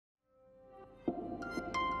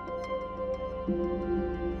My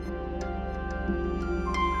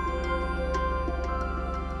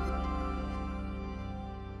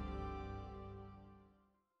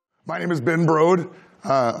name is Ben Brode.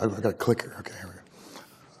 I got a clicker. Okay, here we go.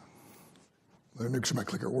 Let me make sure my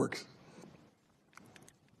clicker works.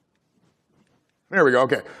 There we go,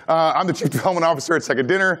 okay. I'm the Chief Development Officer at Second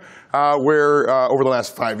Dinner, where over the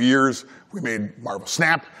last 5 years, we made Marvel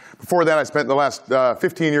Snap. Before that, I spent the last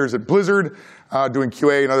 15 years at Blizzard, doing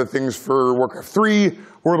QA and other things for Warcraft 3,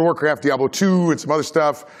 World of Warcraft, Diablo 2, and some other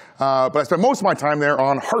stuff. But I spent most of my time there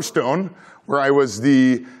on Hearthstone, where I was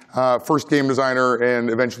the first game designer and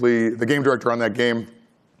eventually the game director on that game.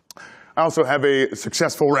 I also have a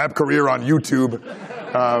successful rap career on YouTube,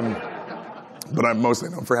 but I'm mostly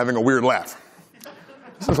known for having a weird laugh.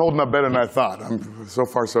 This is holding up better than I thought. So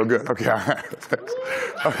far, so good. Okay, all right.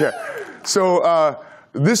 Okay, so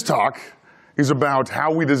this talk is about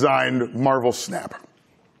how we designed Marvel Snap.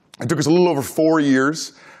 It took us a little over 4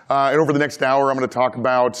 years, and over the next hour, I'm going to talk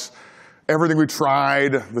about everything we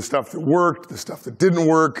tried, the stuff that worked, the stuff that didn't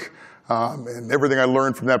work, and everything I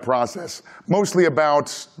learned from that process. Mostly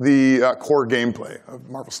about the core gameplay of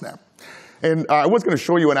Marvel Snap. And I was going to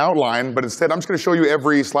show you an outline, but instead I'm just going to show you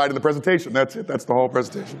every slide in the presentation. That's it. That's the whole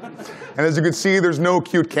presentation. And as you can see, there's no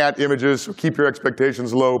cute cat images, so keep your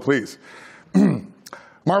expectations low, please.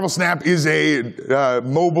 Marvel Snap is a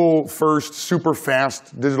mobile-first,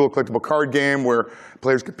 super-fast digital collectible card game where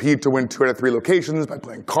players compete to win 2 out of 3 locations by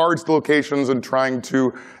playing cards to locations and trying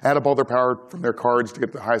to add up all their power from their cards to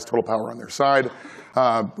get the highest total power on their side.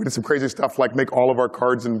 We did some crazy stuff like make all of our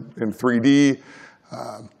cards in 3D.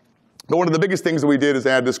 But one of the biggest things that we did is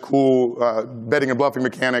add this cool betting and bluffing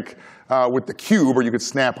mechanic with the cube, where you could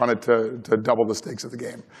snap on it to double the stakes of the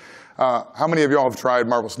game. How many of y'all have tried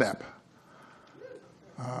Marvel Snap?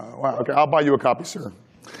 Wow, okay, I'll buy you a copy, sir.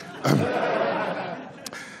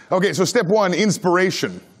 Okay, so step 1,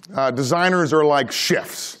 inspiration. Designers are like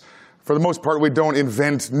chefs. For the most part, we don't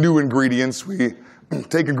invent new ingredients. We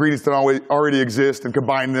take ingredients that already exist and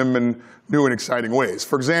combine them in new and exciting ways.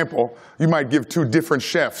 For example, you might give 2 different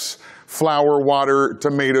chefs flour, water,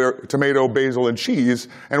 tomato, basil, and cheese,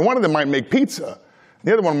 and one of them might make pizza.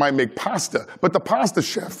 The other one might make pasta. But the pasta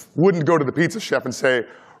chef wouldn't go to the pizza chef and say,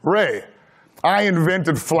 Ray, I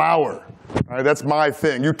invented flour. All right, that's my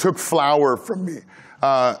thing. You took flour from me.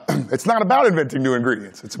 It's not about inventing new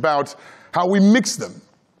ingredients. It's about how we mix them.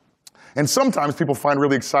 And sometimes people find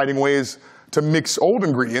really exciting ways to mix old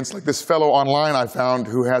ingredients, like this fellow online I found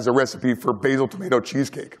who has a recipe for basil tomato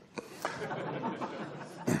cheesecake.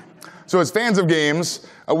 So as fans of games,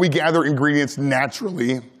 we gather ingredients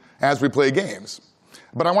naturally as we play games.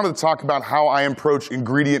 But I wanted to talk about how I approach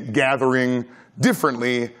ingredient gathering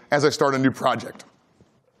differently as I start a new project.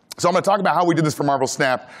 So I'm going to talk about how we did this for Marvel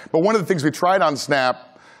Snap. But one of the things we tried on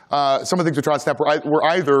Snap, some of the things we tried on Snap were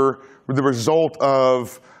either the result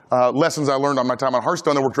of lessons I learned on my time on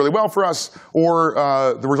Hearthstone that worked really well for us, or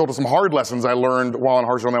the result of some hard lessons I learned while on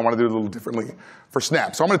Hearthstone that I want to do a little differently for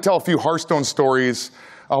Snap. So I'm going to tell a few Hearthstone stories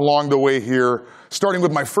along the way here, starting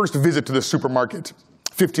with my first visit to the supermarket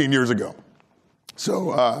 15 years ago.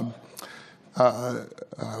 So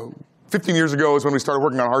 15 years ago is when we started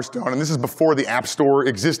working on Hearthstone, and this is before the App Store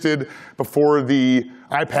existed, before the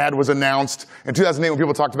iPad was announced. In 2008, when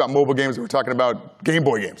people talked about mobile games, they were talking about Game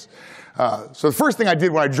Boy games. So the first thing I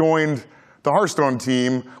did when I joined the Hearthstone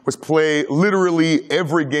team was play literally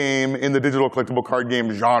every game in the digital collectible card game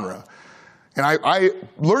genre. And I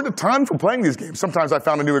learned a ton from playing these games. Sometimes I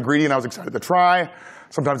found a new ingredient I was excited to try.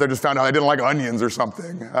 Sometimes I just found out I didn't like onions or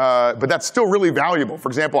something. But that's still really valuable. For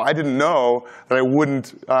example, I didn't know that I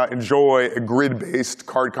wouldn't enjoy a grid-based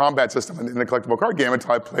card combat system in the collectible card game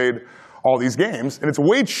until I played all these games. And it's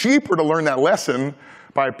way cheaper to learn that lesson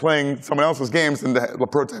by playing someone else's games than to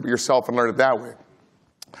prototype it yourself and learn it that way.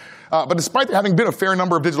 But despite there having been a fair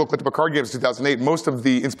number of digital collectible card games in 2008, most of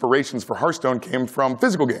the inspirations for Hearthstone came from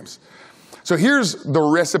physical games. So here's the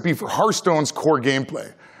recipe for Hearthstone's core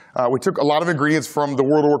gameplay. We took a lot of ingredients from the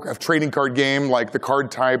World of Warcraft trading card game, like the card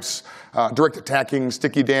types, direct attacking,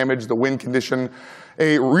 sticky damage, the win condition.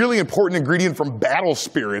 A really important ingredient from Battle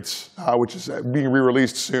Spirits, which is being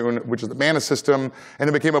re-released soon, which is the mana system. And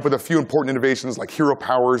then we came up with a few important innovations like hero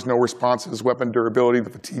powers, no responses, weapon durability, the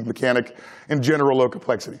fatigue mechanic, and general low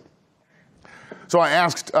complexity. So I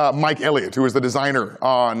asked Mike Elliott, who is the designer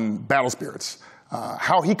on Battle Spirits,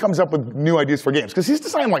 how he comes up with new ideas for games. Because he's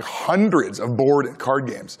designed like hundreds of board and card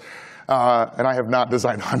games. And I have not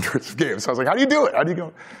designed hundreds of games. So I was like, how do you do it? How do you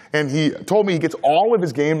go? And he told me he gets all of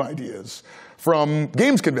his game ideas from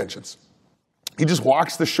games conventions. He just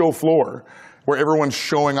walks the show floor where everyone's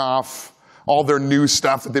showing off all their new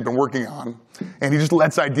stuff that they've been working on. And he just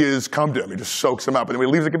lets ideas come to him. He just soaks them up. And when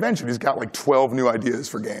he leaves the convention, he's got like 12 new ideas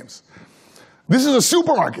for games. This is a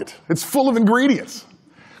supermarket. It's full of ingredients.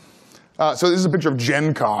 So this is a picture of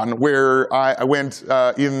Gen Con, where I went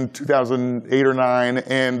in 2008 or 9,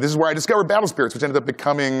 and this is where I discovered Battle Spirits, which ended up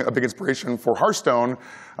becoming a big inspiration for Hearthstone.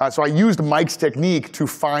 So I used Mike's technique to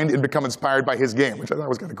find and become inspired by his game, which I thought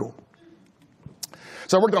was kind of cool.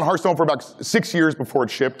 So I worked on Hearthstone for about 6 years before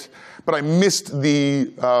it shipped, but I missed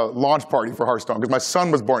the launch party for Hearthstone because my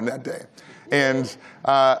son was born that day. And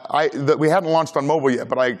we hadn't launched on mobile yet,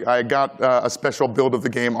 but I got a special build of the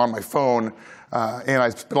game on my phone. And I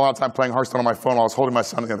spent a lot of time playing Hearthstone on my phone while I was holding my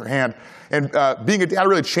son in the other hand. And being a dad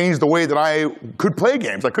really changed the way that I could play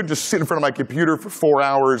games. I couldn't just sit in front of my computer for 4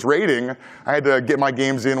 hours raiding. I had to get my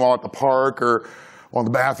games in while at the park or while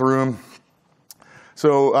in the bathroom.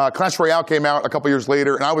 So Clash Royale came out a couple years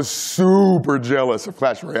later, and I was super jealous of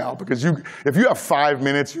Clash Royale because if you have 5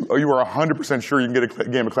 minutes, you are 100% sure you can get a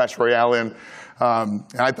game of Clash Royale in. And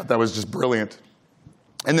I thought that was just brilliant.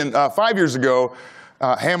 And then 5 years ago,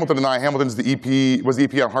 Hamilton and I, Hamilton's was the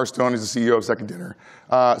EP on Hearthstone, he's the CEO of Second Dinner,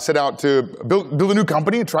 set out to build a new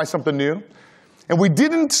company and try something new. And we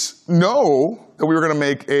didn't know that we were going to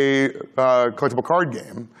make a collectible card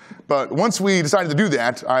game. But once we decided to do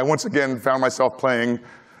that, I once again found myself playing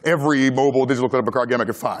every mobile digital collectible card game I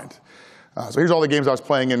could find. So here's all the games I was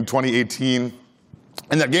playing in 2018.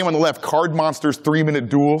 And that game on the left, Card Monsters 3-Minute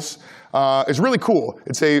Duels, is really cool.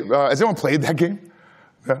 It's has anyone played that game?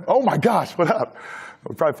 Yeah. Oh my gosh, what up?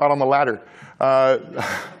 We probably fought on the ladder.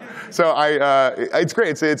 So it's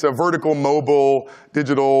great. It's a vertical, mobile,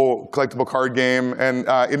 digital, collectible card game. And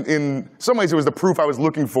in some ways, it was the proof I was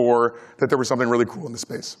looking for that there was something really cool in the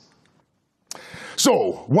space.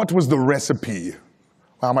 So what was the recipe?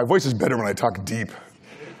 Wow, my voice is better when I talk deep.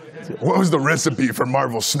 What was the recipe for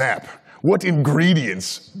Marvel Snap? What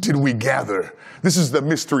ingredients did we gather? This is the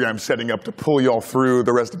mystery I'm setting up to pull y'all through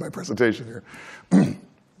the rest of my presentation here.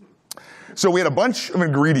 So we had a bunch of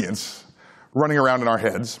ingredients running around in our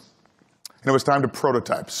heads, and it was time to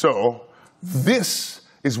prototype. So this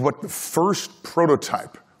is what the first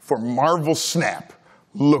prototype for Marvel Snap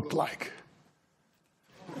looked like.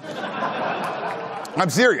 I'm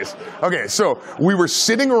serious. Okay, so we were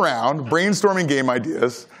sitting around brainstorming game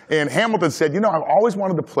ideas, and Hamilton said, you know, I've always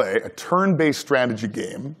wanted to play a turn-based strategy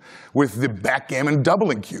game with the backgammon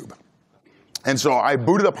doubling cube. And so I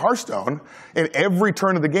booted up Hearthstone, and every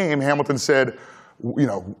turn of the game, Hamilton said, you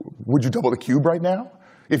know, would you double the cube right now?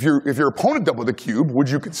 If your opponent doubled the cube, would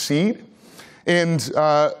you concede? And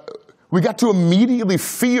we got to immediately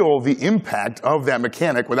feel the impact of that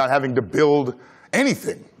mechanic without having to build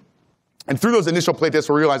anything. And through those initial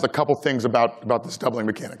playtests, we realized a couple things about this doubling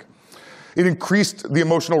mechanic. It increased the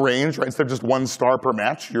emotional range, right? Instead of just 1 star per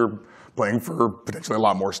match, you're playing for potentially a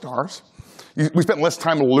lot more stars. We spent less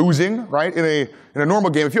time losing, right? In a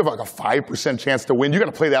normal game, if you have like a 5% chance to win, you got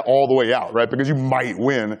to play that all the way out, right? Because you might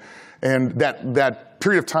win. And that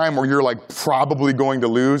period of time where you're like probably going to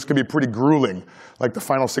lose can be pretty grueling, like the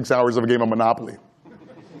final 6 hours of a game of Monopoly.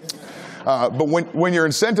 But when you're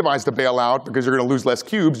incentivized to bail out because you're going to lose less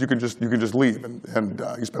cubes, you can just leave, and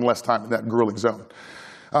you spend less time in that grueling zone.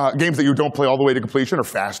 Games that you don't play all the way to completion are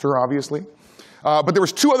faster, obviously. But there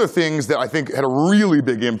was 2 other things that I think had a really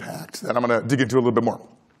big impact that I'm going to dig into a little bit more.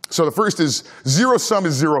 So the first is zero sum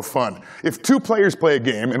is zero fun. If 2 players play a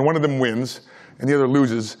game and one of them wins and the other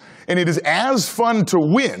loses, and it is as fun to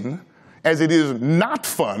win as it is not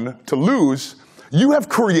fun to lose, you have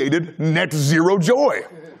created net zero joy.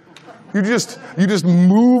 You just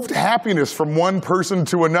moved happiness from one person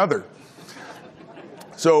to another.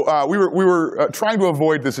 So we were trying to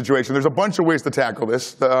avoid this situation. There's a bunch of ways to tackle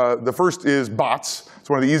this. The first is bots. It's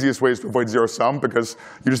one of the easiest ways to avoid zero sum because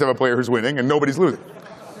you just have a player who's winning and nobody's losing.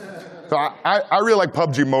 So I really like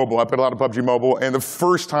PUBG Mobile. I played a lot of PUBG Mobile, and the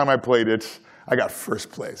first time I played it, I got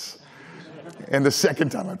first place. And the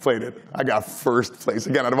second time I played it, I got first place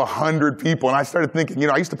again out of 100 people. And I started thinking, you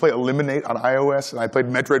know, I used to play Eliminate on iOS, and I played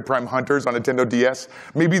Metroid Prime Hunters on Nintendo DS.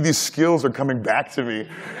 Maybe these skills are coming back to me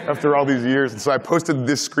after all these years. And so I posted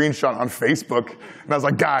this screenshot on Facebook, and I was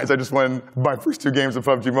like, guys, I just won my first 2 games of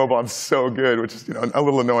PUBG Mobile. I'm so good, which is, you know, a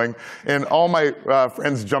little annoying. And all my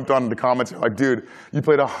friends jumped on in the comments and were like, dude, you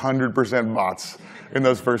played 100% bots in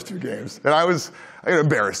those first 2 games. And I was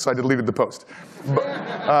embarrassed, so I deleted the post.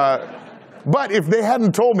 But if they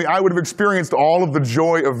hadn't told me, I would have experienced all of the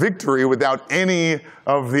joy of victory without any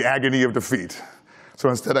of the agony of defeat. So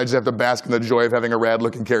instead, I just have to bask in the joy of having a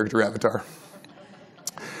rad-looking character avatar.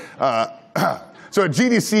 So at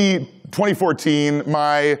GDC 2014,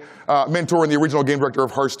 my mentor and the original game director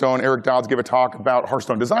of Hearthstone, Eric Dodds, gave a talk about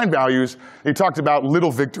Hearthstone design values. He talked about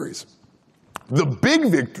little victories. The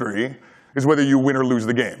big victory is whether you win or lose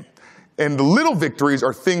the game. And the little victories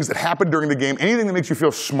are things that happen during the game, anything that makes you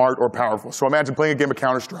feel smart or powerful. So imagine playing a game of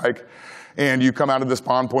Counter-Strike, and you come out of the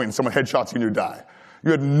spawn point and someone headshots you and you die. You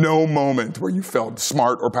had no moment where you felt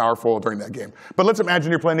smart or powerful during that game. But let's imagine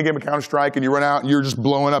you're playing a game of Counter-Strike and you run out and you're just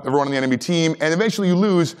blowing up everyone on the enemy team, and eventually you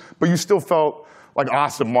lose, but you still felt like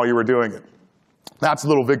awesome while you were doing it. That's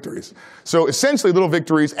little victories. So essentially, little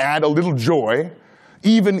victories add a little joy,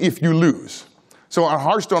 even if you lose. So on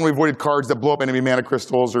Hearthstone, we avoided cards that blow up enemy mana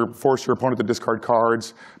crystals or force your opponent to discard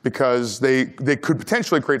cards because they could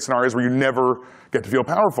potentially create scenarios where you never get to feel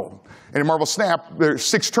powerful. And in Marvel Snap, there's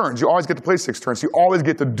 6 turns. You always get to play 6 turns. So you always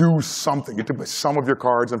get to do something. You get to play some of your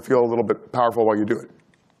cards and feel a little bit powerful while you do it.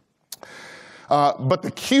 But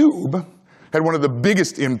the cube had one of the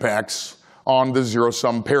biggest impacts on the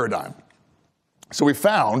zero-sum paradigm. So we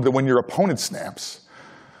found that when your opponent snaps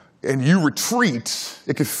and you retreat,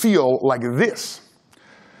 it could feel like this.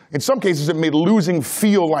 In some cases, it made losing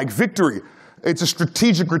feel like victory. It's a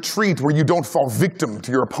strategic retreat where you don't fall victim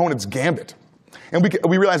to your opponent's gambit. And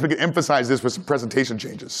we realized we could emphasize this with some presentation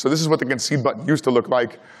changes. So this is what the concede button used to look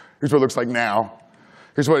like. Here's what it looks like now.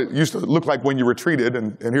 Here's what it used to look like when you retreated,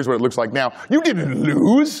 and here's what it looks like now. You didn't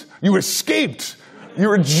lose. You escaped.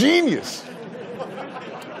 You're a genius.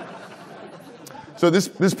 So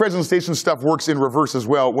this presentation stuff works in reverse as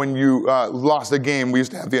well. When you lost a game, we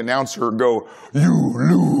used to have the announcer go, "You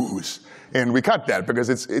lose." And we cut that because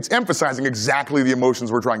it's emphasizing exactly the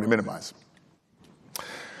emotions we're trying to minimize.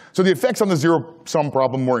 So the effects on the zero-sum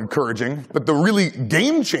problem were encouraging, but the really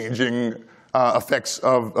game-changing effects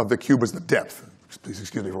of the cube was the depth. Please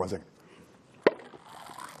excuse me for 1 second.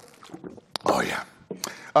 Oh, yeah.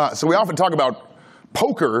 So we often talk about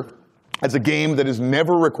poker as a game that has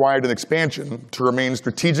never required an expansion to remain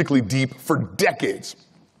strategically deep for decades.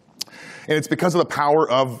 And it's because of the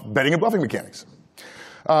power of betting and bluffing mechanics.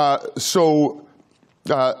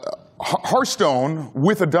 Hearthstone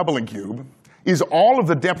with a doubling cube is all of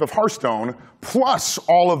the depth of Hearthstone plus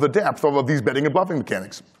all of the depth of these betting and bluffing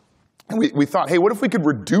mechanics. And we thought, hey, what if we could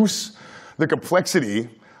reduce the complexity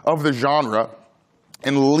of the genre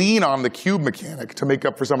and lean on the cube mechanic to make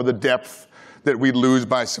up for some of the depth that we'd lose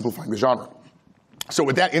by simplifying the genre. So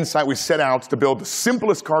with that insight, we set out to build the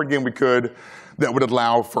simplest card game we could that would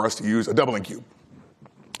allow for us to use a doubling cube.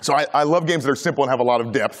 So I love games that are simple and have a lot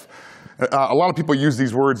of depth. A lot of people use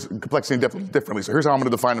these words, complexity and depth, differently. So here's how I'm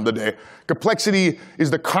going to define them today. Complexity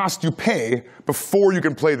is the cost you pay before you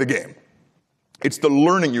can play the game. It's the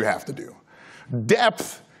learning you have to do.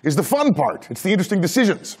 Depth is the fun part. It's the interesting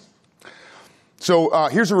decisions. So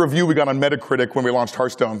here's a review we got on Metacritic when we launched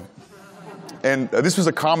Hearthstone. And this was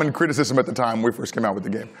a common criticism at the time when we first came out with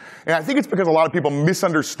the game. And I think it's because a lot of people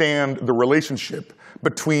misunderstand the relationship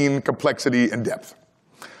between complexity and depth.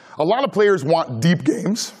 A lot of players want deep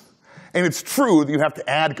games, and it's true that you have to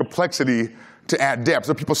add complexity to add depth.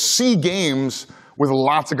 So people see games with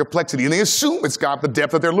lots of complexity, and they assume it's got the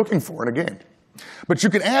depth that they're looking for in a game. But you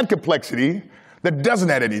can add complexity that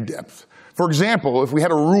doesn't add any depth. For example, if we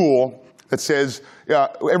had a rule that says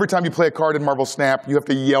every time you play a card in Marvel Snap, you have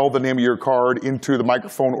to yell the name of your card into the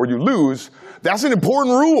microphone or you lose, that's an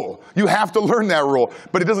important rule. You have to learn that rule,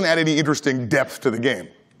 but it doesn't add any interesting depth to the game.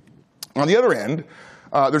 On the other end,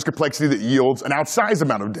 there's complexity that yields an outsized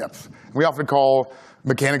amount of depth. We often call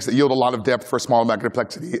mechanics that yield a lot of depth for a small amount of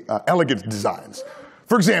complexity elegant designs.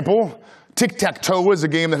 For example, tic-tac-toe is a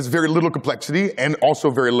game that has very little complexity and also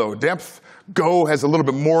very low depth. Go has a little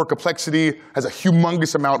bit more complexity, has a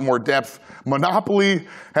humongous amount more depth. Monopoly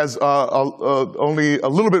has only a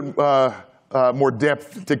little bit more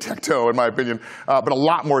depth than tic-tac-toe, in my opinion, but a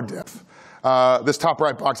lot more depth. This top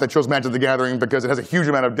right box, I chose Magic the Gathering because it has a huge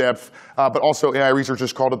amount of depth, but also AI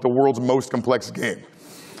researchers called it the world's most complex game.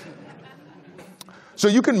 So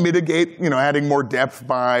you can mitigate, adding more depth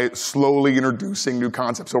by slowly introducing new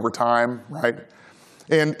concepts over time, right?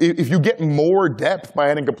 And if you get more depth by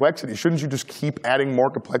adding complexity, shouldn't you just keep adding more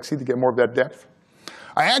complexity to get more of that depth?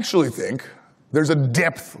 I actually think there's a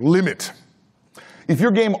depth limit. If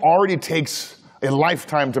your game already takes a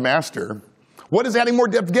lifetime to master, what does adding more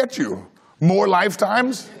depth get you? More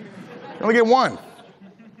lifetimes? You only get one.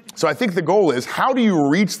 So I think the goal is, how do you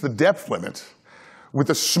reach the depth limit with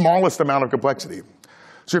the smallest amount of complexity?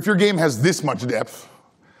 So if your game has this much depth,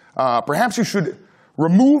 perhaps you should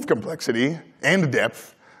remove complexity and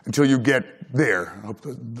depth until you get there. I hope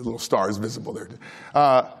the little star is visible there.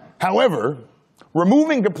 However,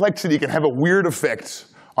 removing complexity can have a weird effect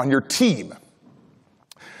on your team.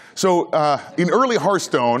 So in early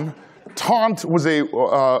Hearthstone, taunt was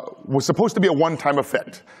supposed to be a one-time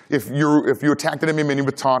effect. If you attacked an enemy minion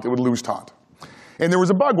with taunt, it would lose taunt. And there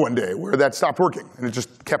was a bug one day where that stopped working, and it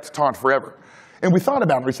just kept taunt forever. And we thought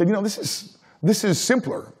about it, and we said, this is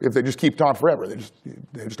simpler if they just keep taunt forever. They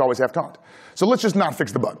just always have taunt. So let's just not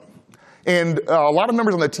fix the bug. And a lot of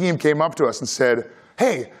members on the team came up to us and said,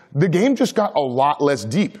 hey, the game just got a lot less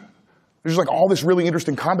deep. There's like all this really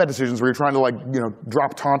interesting combat decisions where you're trying to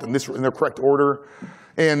drop taunt in their correct order.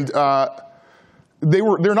 And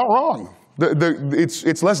they're not wrong.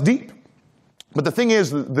 It's less deep. But the thing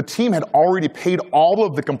is, the team had already paid all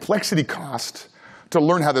of the complexity cost to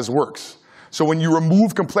learn how this works. So when you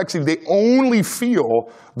remove complexity, they only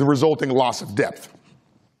feel the resulting loss of depth.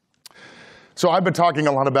 So I've been talking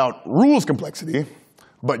a lot about rules complexity,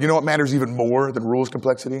 but you know what matters even more than rules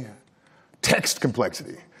complexity? Text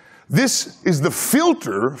complexity. This is the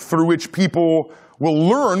filter through which people will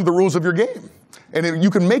learn the rules of your game. And you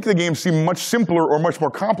can make the game seem much simpler or much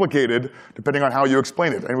more complicated depending on how you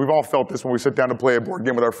explain it. And we've all felt this when we sit down to play a board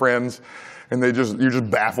game with our friends, and you're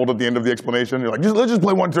just baffled at the end of the explanation. You're like, let's just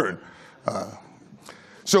play one turn.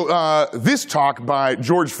 So this talk by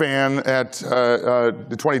George Fan at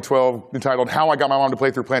the 2012, entitled "How I Got My Mom to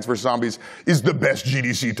Play Through Plants vs. Zombies," is the best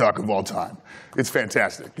GDC talk of all time. It's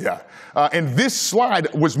fantastic, yeah. And this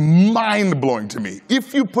slide was mind-blowing to me.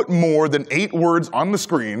 If you put more than 8 words on the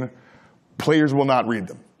screen, players will not read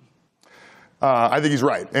them. I think he's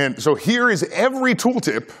right. And so here is every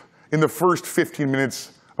tooltip in the first 15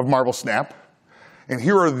 minutes of Marvel Snap. And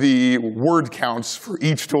here are the word counts for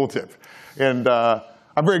each tooltip. And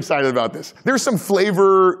I'm very excited about this. There's some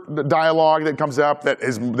flavor dialogue that comes up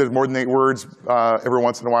there's more than 8 words every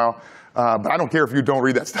once in a while. But I don't care if you don't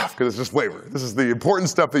read that stuff, because it's just flavor. This is the important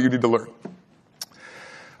stuff that you need to learn.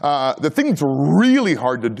 The thing that's really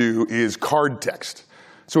hard to do is card text.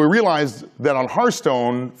 So we realized that on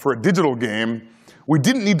Hearthstone, for a digital game, we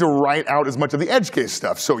didn't need to write out as much of the edge case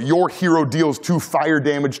stuff. So your hero deals 2 fire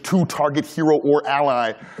damage to target hero or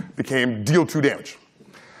ally became deal 2 damage.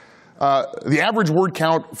 The average word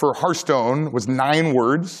count for Hearthstone was 9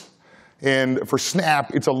 words. And for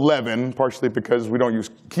Snap, it's 11, partially because we don't use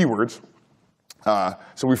keywords.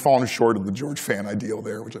 So we've fallen short of the George Fan ideal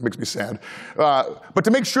there, which makes me sad. But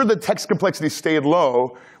to make sure that text complexity stayed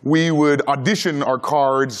low, we would audition our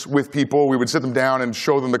cards with people. We would sit them down and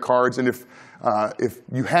show them the cards. And if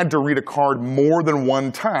you had to read a card more than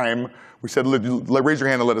one time, we said, raise your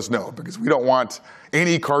hand and let us know, because we don't want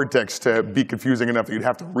any card text to be confusing enough that you'd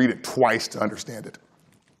have to read it twice to understand it.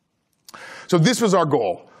 So this was our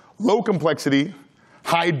goal: low complexity,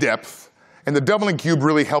 high depth, and the doubling cube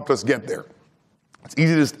really helped us get there. It's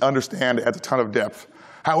easy to understand, it adds a ton of depth.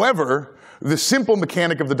 However, the simple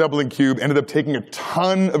mechanic of the doubling cube ended up taking a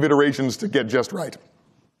ton of iterations to get just right.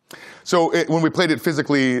 So when we played it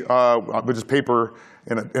physically with just paper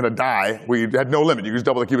and a die, we had no limit. You could just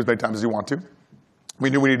double the cube as many times as you want to. We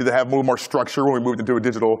knew we needed to have a little more structure when we moved into a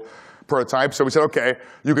digital prototype. So we said, okay,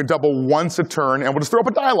 you can double once a turn, and we'll just throw up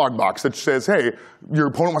a dialogue box that says, hey, your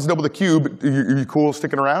opponent wants to double the cube. Are you cool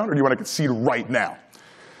sticking around, or do you want to concede right now?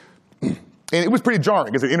 And it was pretty jarring,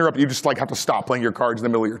 because it interrupted. You just have to stop playing your cards in the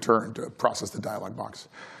middle of your turn to process the dialogue box.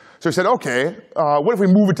 So we said, okay, what if we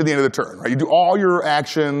move it to the end of the turn, right? You do all your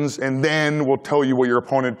actions, and then we'll tell you what your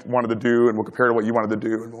opponent wanted to do, and we'll compare to what you wanted to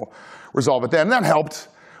do, and we'll resolve it then. And that helped.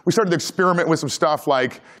 We started to experiment with some stuff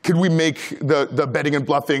like, could we make the betting and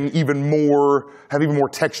bluffing have even more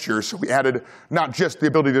texture? So we added not just the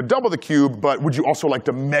ability to double the cube, but would you also like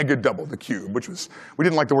to mega double the cube? We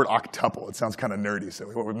didn't like the word octuple. It sounds kind of nerdy, so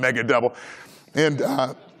we went with mega double. And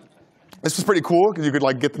this was pretty cool, because you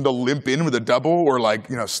could get them to limp in with a double, or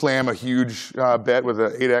slam a huge bet with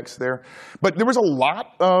an 8x there. But there was a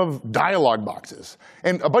lot of dialogue boxes.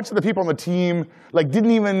 And a bunch of the people on the team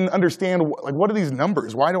didn't even understand, what are these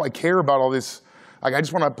numbers? Why do I care about all this? I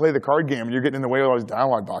just want to play the card game, and you're getting in the way of all these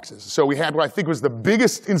dialogue boxes. So we had what I think was the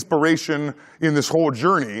biggest inspiration in this whole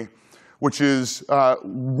journey, which is,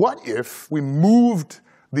 what if we moved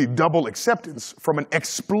the double acceptance from an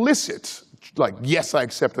explicit, yes, I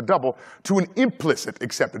accept the double, to an implicit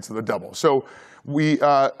acceptance of the double. So we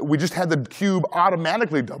just had the cube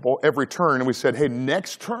automatically double every turn, and we said, hey,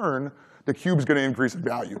 next turn, the cube's going to increase in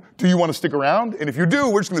value. Do you want to stick around? And if you do,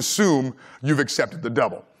 we're just going to assume you've accepted the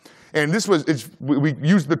double. And we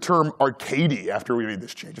used the term arcadey after we made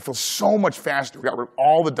this change. It feels so much faster. We got rid of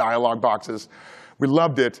all the dialogue boxes. We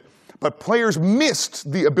loved it. But players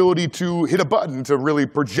missed the ability to hit a button to really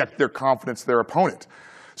project their confidence to their opponent.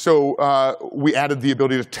 So we added the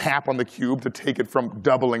ability to tap on the cube to take it from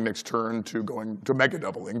doubling next turn to going to mega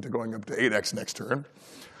doubling, to going up to 8x next turn.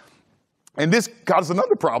 And this caused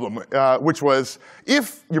another problem, which was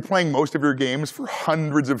if you're playing most of your games for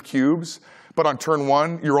hundreds of cubes, but on turn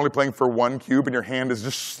one, you're only playing for one cube and your hand is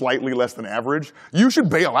just slightly less than average, you should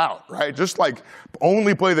bail out, right? Just like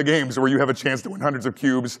only play the games where you have a chance to win hundreds of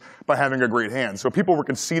cubes by having a great hand. So people were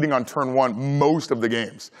conceding on turn one most of the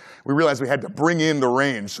games. We realized we had to bring in the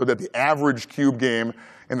range so that the average cube game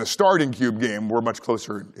and the starting cube game were much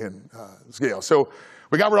closer in scale. So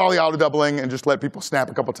we got rid of all the auto doubling and just let people snap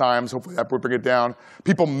a couple times. Hopefully that would bring it down.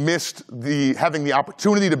 People missed having the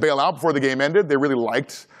opportunity to bail out before the game ended. They really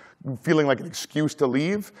liked feeling like an excuse to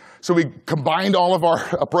leave. So we combined all of our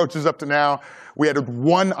approaches up to now. We had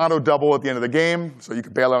one auto double at the end of the game, so you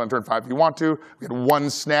could bail out on turn 5 if you want to. We had one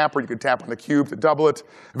snap where you could tap on the cube to double it.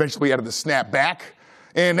 Eventually we added the snap back,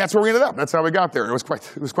 and that's where we ended up. That's how we got there. It was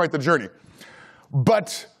quite the journey.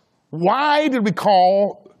 But why did we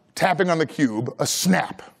call tapping on the cube a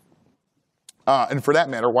snap? And for that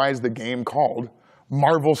matter, why is the game called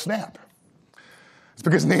Marvel Snap? It's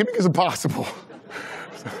because naming is impossible.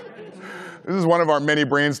 This is one of our many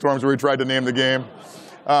brainstorms where we tried to name the game,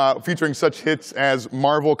 featuring such hits as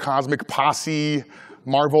Marvel Cosmic Posse,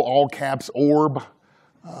 Marvel All Caps Orb.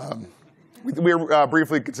 We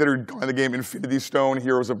briefly considered calling the game Infinity Stone,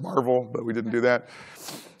 Heroes of Marvel, but we didn't do that.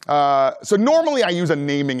 So normally I use a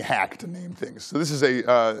naming hack to name things. So this is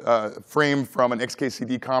a frame from an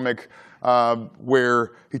XKCD comic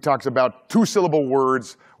where he talks about 2-syllable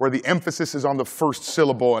words where the emphasis is on the first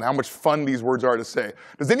syllable and how much fun these words are to say.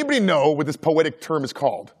 Does anybody know what this poetic term is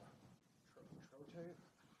called?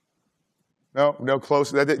 No,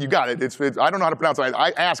 close. You got it. I don't know how to pronounce it. I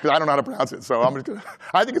ask because I don't know how to pronounce it. So I'm just gonna,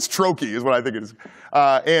 I think it's trochee is what I think it is.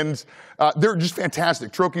 And they're just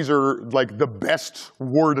fantastic. Trochees are like the best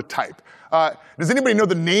word type. Does anybody know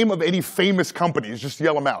the name of any famous companies? Just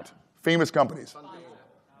yell them out. Famous companies.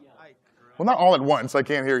 Well, not all at once. I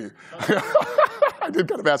can't hear you. I did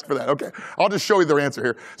kind of ask for that. Okay, I'll just show you their answer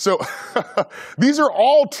here. So these are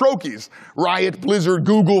all trochees. Riot, Blizzard,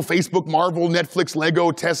 Google, Facebook, Marvel, Netflix,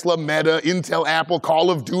 Lego, Tesla, Meta, Intel, Apple, Call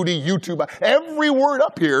of Duty, YouTube. Every word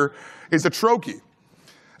up here is a trochee.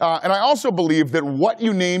 And I also believe that what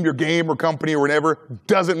you name your game or company or whatever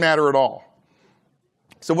doesn't matter at all.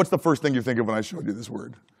 So what's the first thing you think of when I showed you this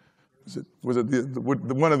word? Was it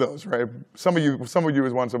one of those, right? Some of you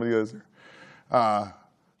is one, some of the others.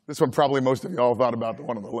 This one probably most of y'all thought about the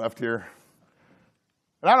one on the left here.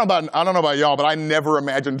 And I don't know about y'all, but I never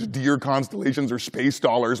imagined deer constellations or space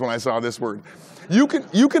dollars when I saw this word. You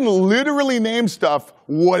can literally name stuff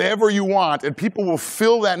whatever you want, and people will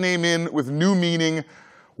fill that name in with new meaning,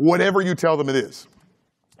 whatever you tell them it is.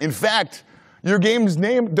 In fact, your game's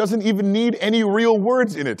name doesn't even need any real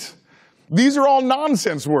words in it. These are all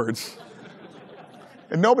nonsense words.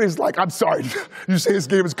 And nobody's like, I'm sorry, you say this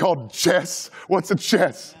game is called chess? What's a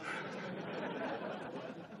chess?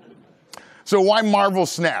 So why Marvel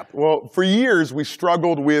Snap? Well, for years we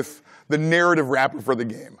struggled with the narrative wrapper for the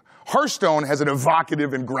game. Hearthstone has an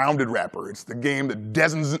evocative and grounded wrapper. It's the game that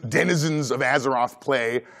denizens of Azeroth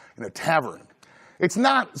play in a tavern. It's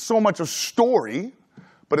not so much a story,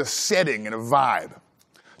 but a setting and a vibe.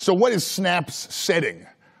 So what is Snap's setting?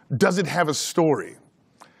 Does it have a story?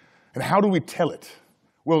 And how do we tell it?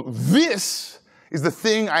 Well, this is the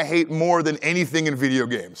thing I hate more than anything in video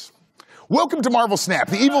games. Welcome to Marvel Snap.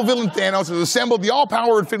 The evil villain Thanos has assembled the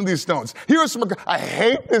all-power Infinity Stones. Heroes from... I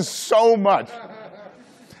hate this so much.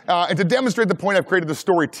 And to demonstrate the point, I've created the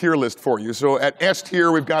story tier list for you. So at S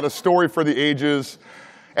tier, we've got a story for the ages.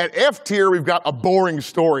 At F tier, we've got a boring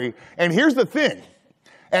story. And here's the thing.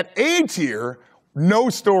 At A tier, no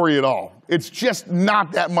story at all. It's just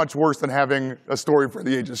not that much worse than having a story for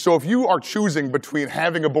the ages. So if you are choosing between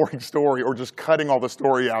having a boring story or just cutting all the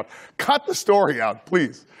story out, cut the story out,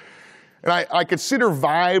 please. And I consider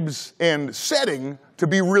vibes and setting to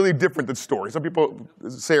be really different than story. Some people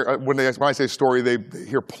say, when I say story, they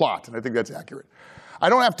hear plot, and I think that's accurate. I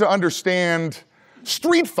don't have to understand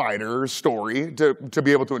Street Fighter's story to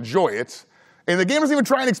be able to enjoy it. And the game doesn't even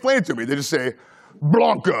try and explain it to me. They just say,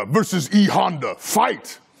 Blanca versus E. Honda,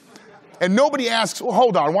 fight. And nobody asks, well,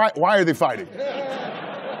 hold on, why are they fighting?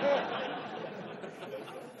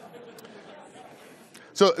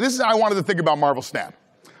 So this is how I wanted to think about Marvel Snap.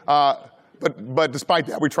 But despite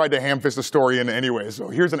that, we tried to ham-fist the story in anyway. So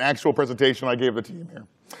here's an actual presentation I gave the team here.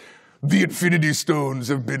 The Infinity Stones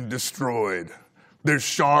have been destroyed. Their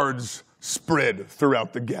shards spread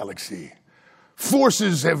throughout the galaxy.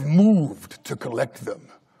 Forces have moved to collect them.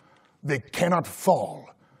 They cannot fall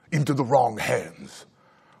into the wrong hands.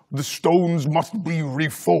 The stones must be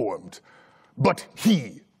reformed, but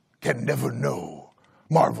he can never know.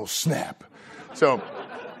 Marvel Snap. So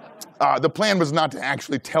The plan was not to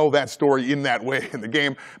actually tell that story in that way in the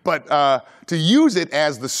game, but to use it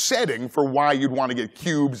as the setting for why you'd want to get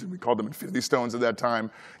cubes, we called them Infinity Stones at that time,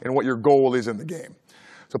 and what your goal is in the game.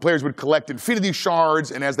 So players would collect Infinity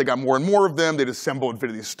Shards, and as they got more and more of them, they'd assemble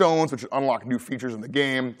Infinity Stones, which would unlock new features in the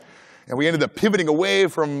game. And we ended up pivoting away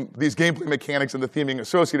from these gameplay mechanics and the theming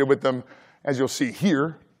associated with them, as you'll see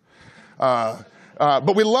here.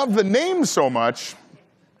 But we loved the name so much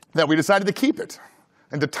that we decided to keep it.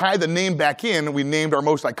 And to tie the name back in, we named our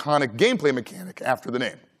most iconic gameplay mechanic after the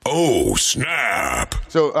name. Oh, snap!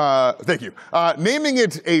 So, thank you. Naming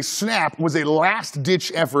it a snap was a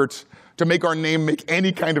last-ditch effort to make our name make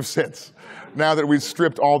any kind of sense, now that we've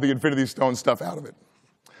stripped all the Infinity Stone stuff out of it.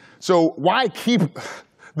 So why keep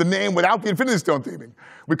the name without the Infinity Stone theming?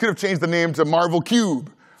 We could have changed the name to Marvel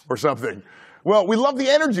Cube or something. Well, we love the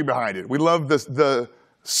energy behind it. We love the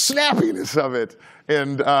snappiness of it.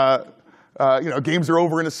 And games are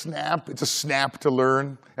over in a snap. It's a snap to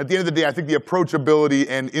learn. At the end of the day, I think the approachability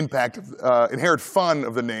and impact, inherent fun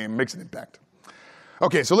of the name makes an impact.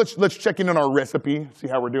 Okay, so let's check in on our recipe, see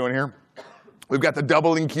how we're doing here. We've got the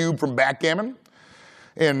doubling cube from Backgammon,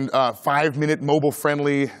 and 5-minute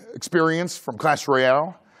mobile-friendly experience from Clash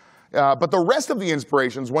Royale. But the rest of the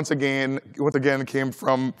inspirations, once again, came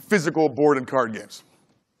from physical board and card games.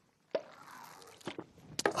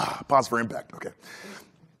 Pause for impact, okay.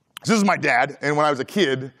 So this is my dad, and when I was a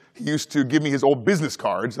kid, he used to give me his old business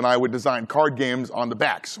cards, and I would design card games on the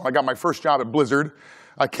back. So I got my first job at Blizzard.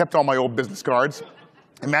 I kept all my old business cards,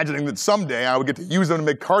 imagining that someday I would get to use them to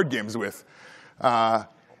make card games with.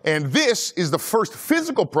 And this is the first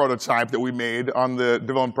physical prototype that we made on the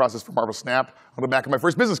development process for Marvel Snap on the back of my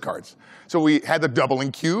first business cards. So we had the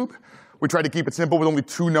doubling cube. We tried to keep it simple with only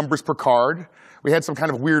 2 numbers per card. We had some kind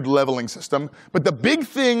of weird leveling system. But the big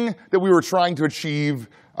thing that we were trying to achieve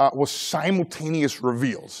was simultaneous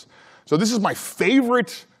reveals. So this is my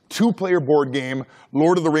favorite 2-player board game,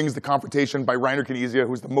 Lord of the Rings: The Confrontation by Reiner Knizia,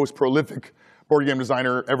 who's the most prolific board game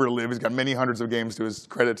designer ever to live. He's got many hundreds of games to his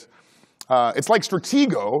credit. It's like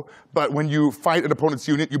Stratego, but when you fight an opponent's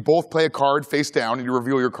unit, you both play a card face down, and you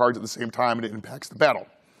reveal your cards at the same time, and it impacts the battle.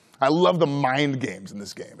 I love the mind games in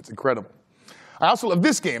this game. It's incredible. I also love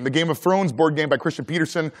this game, the Game of Thrones board game by Christian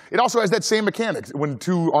Peterson. It also has that same mechanic. When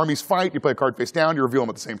 2 armies fight, you play a card face down, you reveal them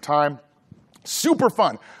at the same time. Super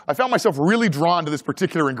fun. I found myself really drawn to this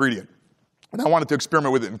particular ingredient, and I wanted to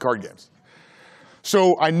experiment with it in card games.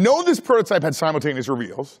 So I know this prototype had simultaneous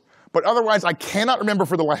reveals, but otherwise I cannot remember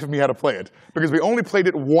for the life of me how to play it, because we only played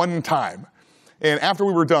it 1 time. And after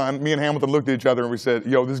we were done, me and Hamilton looked at each other and we said,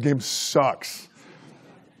 yo, this game sucks,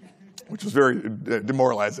 which was very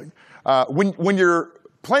demoralizing. When you're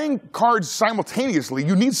playing cards simultaneously,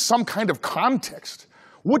 you need some kind of context.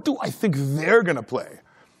 What do I think they're going to play?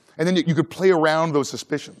 And then you could play around those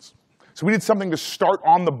suspicions. So we need something to start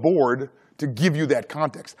on the board to give you that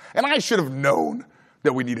context. And I should have known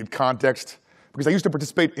that we needed context, because I used to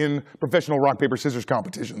participate in professional rock, paper, scissors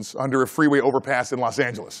competitions under a freeway overpass in Los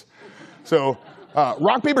Angeles. So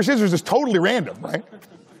rock, paper, scissors is totally random, right?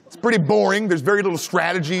 It's pretty boring. There's very little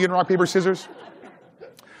strategy in rock, paper, scissors.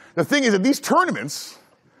 The thing is, at these tournaments,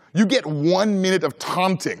 you get 1 minute of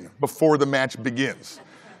taunting before the match begins.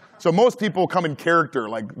 So most people come in character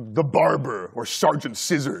like the Barber or Sergeant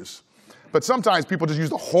Scissors. But sometimes people just use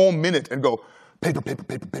the whole minute and go, paper, paper,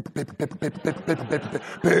 paper, paper, paper, paper, paper, paper, paper,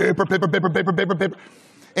 paper, paper, paper, paper, paper, paper, paper.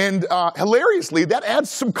 And hilariously, that adds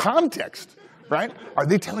some context, right? Are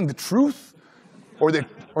they telling the truth? Or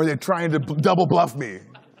are they trying to double bluff me?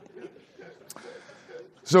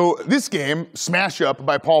 So this game, Smash Up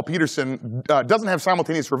by Paul Peterson, doesn't have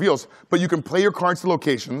simultaneous reveals, but you can play your cards to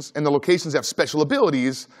locations, and the locations have special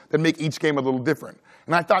abilities that make each game a little different.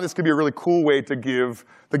 And I thought this could be a really cool way to give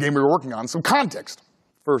the game we were working on some context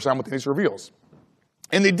for simultaneous reveals.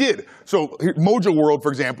 And they did. So Mojo World, for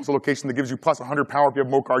example, is a location that gives you plus 100 power if you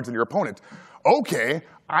have more cards than your opponent. Okay,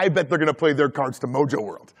 I bet they're going to play their cards to Mojo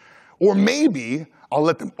World. Or maybe I'll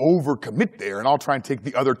let them overcommit there, and I'll try and take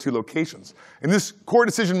the other 2 locations. And this core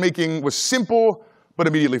decision-making was simple, but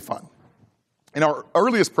immediately fun. In our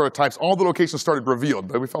earliest prototypes, all the locations started revealed,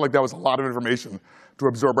 but we felt like that was a lot of information to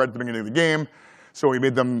absorb right at the beginning of the game. So we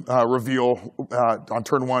made them reveal on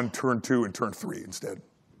turn 1, turn 2, and turn 3 instead.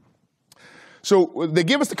 So they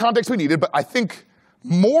gave us the context we needed, but I think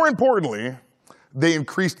more importantly, they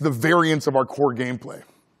increased the variance of our core gameplay.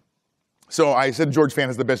 So I said George Fan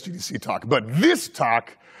has the best GDC talk, but this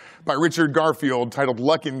talk by Richard Garfield titled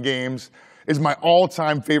Luck in Games is my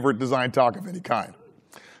all-time favorite design talk of any kind.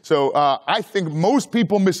 So I think most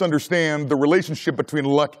people misunderstand the relationship between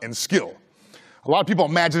luck and skill. A lot of people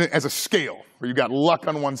imagine it as a scale, where you've got luck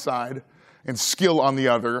on one side and skill on the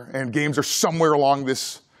other, and games are somewhere along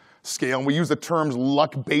this scale. And we use the terms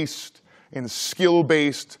luck-based and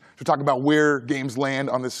skill-based to talk about where games land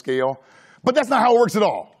on this scale. But that's not how it works at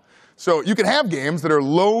all. So you can have games that are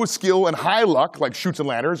low skill and high luck, like Chutes and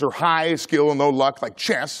Ladders, or high skill and low luck, like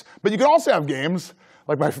chess. But you can also have games,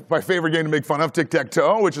 like my favorite game to make fun of,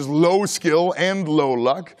 tic-tac-toe, which is low skill and low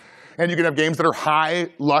luck. And you can have games that are high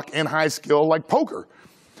luck and high skill, like poker.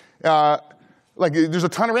 Like there's a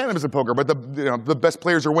ton of randomness in poker, but the best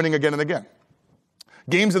players are winning again and again.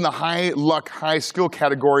 Games in the high luck, high skill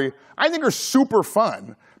category, I think are super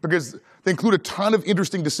fun because they include a ton of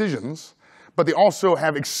interesting decisions, but they also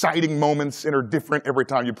have exciting moments and are different every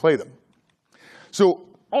time you play them. So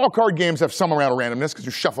all card games have some amount of randomness because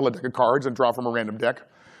you shuffle a deck of cards and draw from a random deck.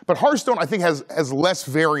 But Hearthstone, I think, has less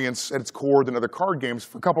variance at its core than other card games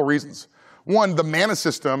for a couple reasons. One, the mana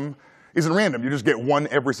system isn't random. You just get one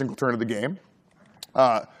every single turn of the game.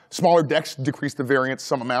 Smaller decks decrease the variance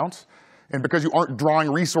some amount. And because you aren't drawing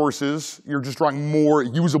resources, you're just drawing more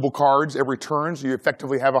usable cards every turn, so you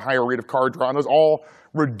effectively have a higher rate of card draw. And those all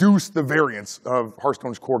reduce the variance of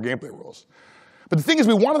Hearthstone's core gameplay rules. But the thing is,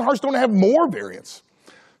 we wanted Hearthstone to have more variance.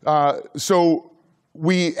 So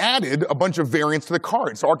we added a bunch of variants to the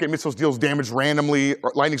cards. So Arcane Missiles deals damage randomly,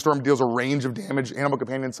 Lightning Storm deals a range of damage, Animal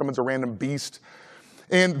Companion summons a random beast.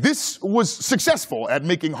 And this was successful at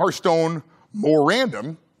making Hearthstone more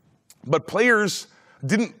random, but players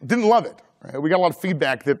didn't love it. Right? We got a lot of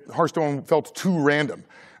feedback that Hearthstone felt too random.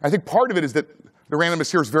 I think part of it is that the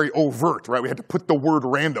randomness here is very overt, right? We had to put the word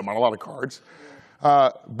random on a lot of cards.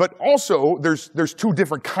 But also, there's two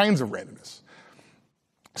different kinds of randomness.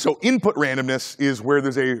 So input randomness is where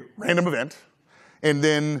there's a random event, and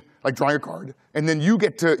then, like drawing a card, and then you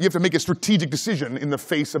have to make a strategic decision in the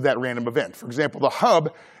face of that random event. For example, the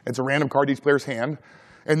hub, it's a random card in each player's hand,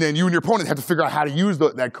 and then you and your opponent have to figure out how to use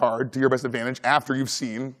that card to your best advantage after you've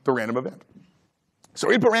seen the random event.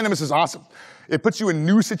 So input randomness is awesome. It puts you in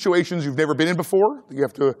new situations you've never been in before. You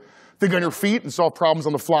have to think on your feet and solve problems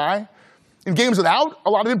on the fly. In games without a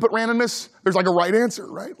lot of input randomness, there's like a right answer,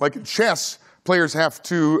 right? Like in chess, players have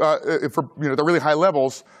to, for the really high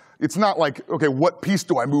levels, it's not like, okay, what piece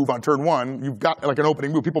do I move on turn one? You've got like an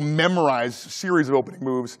opening move. People memorize a series of opening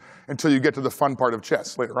moves until you get to the fun part of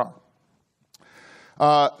chess later on.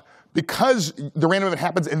 Because the random event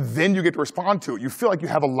happens and then you get to respond to it, you feel like you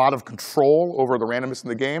have a lot of control over the randomness in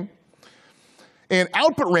the game. And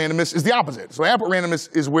output randomness is the opposite. So output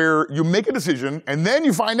randomness is where you make a decision and then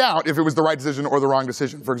you find out if it was the right decision or the wrong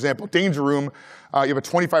decision. For example, Danger Room, you have a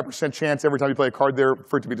 25% chance every time you play a card there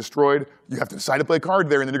for it to be destroyed. You have to decide to play a card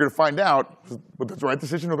there and then you're going to find out whether it's the right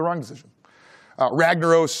decision or the wrong decision.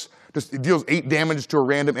 Ragnaros it deals 8 damage to a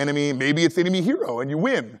random enemy. Maybe it's the enemy hero and you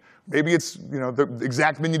win. Maybe it's the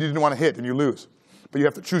exact minion you didn't want to hit and you lose. But you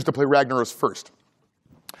have to choose to play Ragnaros first.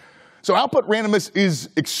 So output randomness is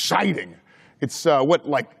exciting. It's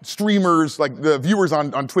what streamers, like the viewers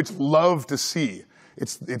on Twitch love to see.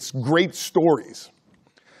 It's great stories.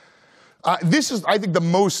 This is, I think, the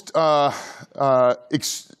most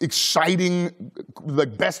exciting,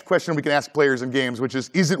 best question we can ask players in games, which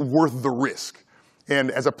is it worth the risk?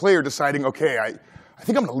 And as a player deciding, okay, I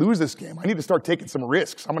think I'm going to lose this game. I need to start taking some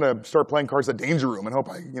risks. I'm going to start playing cards at Danger Room and hope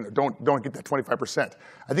I don't get that 25%.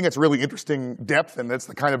 I think that's really interesting depth, and that's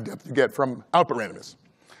the kind of depth you get from output randomness.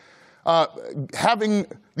 Having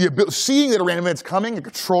the ability, seeing that a random event's coming and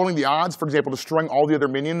controlling the odds, for example, destroying all the other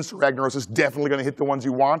minions, so Ragnaros is definitely going to hit the ones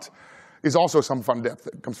you want, is also some fun depth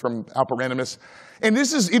that comes from output randomness. And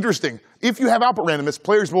this is interesting. If you have output randomness,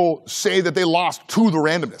 players will say that they lost to the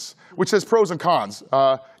randomness, which has pros and cons.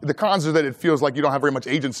 The cons are that it feels like you don't have very much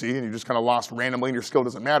agency and you just kind of lost randomly and your skill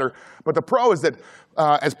doesn't matter. But the pro is that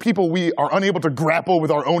as people, we are unable to grapple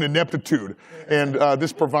with our own ineptitude. And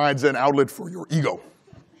this provides an outlet for your ego.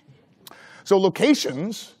 So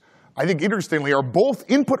locations, I think interestingly, are both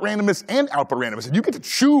input randomness and output randomness. And you get to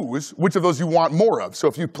choose which of those you want more of. So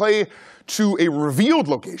if you play to a revealed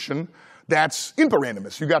location, that's input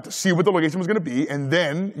randomness. You got to see what the location was going to be, and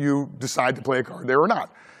then you decide to play a card there or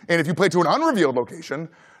not. And if you play to an unrevealed location,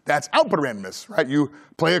 that's output randomness, right? You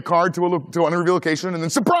play a card to an unrevealed location, and then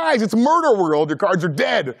surprise, it's Murder World. Your cards are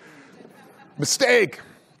dead. Mistake.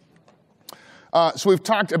 So we've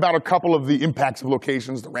talked about a couple of the impacts of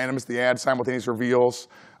locations, the randomness, the add, simultaneous reveals.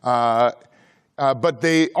 But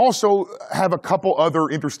they also have a couple other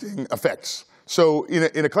interesting effects. So in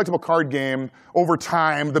a collectible card game, over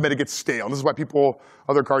time, the meta gets stale. And this is why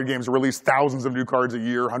other card games release thousands of new cards a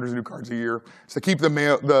year, hundreds of new cards a year. It's to keep the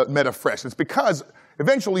meta fresh. It's because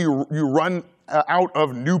eventually you run out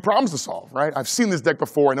of new problems to solve, right? I've seen this deck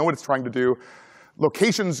before. I know what it's trying to do.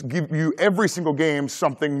 locations give you every single game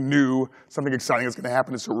something new, something exciting that's going to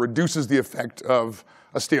happen, and so it reduces the effect of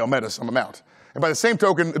a stale meta some amount. And by the same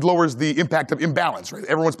token, it lowers the impact of imbalance, right?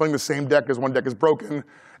 Everyone's playing the same deck as one deck is broken.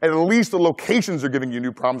 And at least the locations are giving you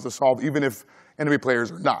new problems to solve, even if enemy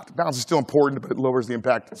players are not. Balance is still important, but it lowers the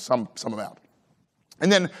impact some amount. And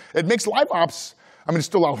then it makes live ops, I mean, there's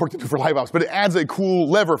still a lot of work to do for live ops, but it adds a cool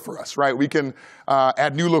lever for us, right? We can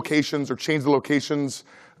add new locations or change the locations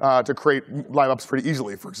to create live ops pretty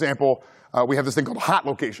easily. For example, we have this thing called hot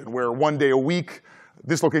location, where one day a week,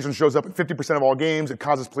 this location shows up in 50% of all games. It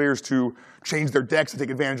causes players to change their decks to take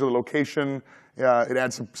advantage of the location. It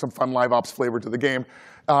adds some fun live ops flavor to the game.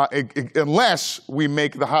 Unless we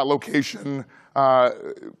make the hot location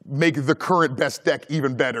make the current best deck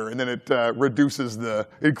even better, and then it increases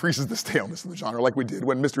the staleness in the genre, like we did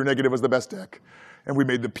when Mr. Negative was the best deck, and we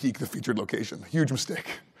made the peak the featured location. Huge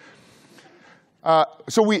mistake.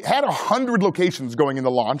 So we had 100 locations going into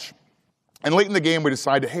launch. And late in the game, we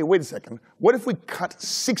decided, hey, wait a second. What if we cut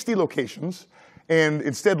 60 locations and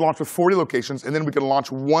instead launch with 40 locations, and then we could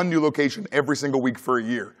launch one new location every single week for a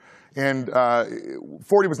year? And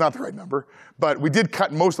 40 was not the right number, but we did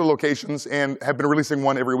cut most of the locations and have been releasing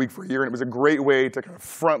one every week for a year. And it was a great way to kind of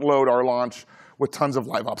front load our launch with tons of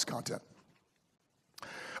live ops content.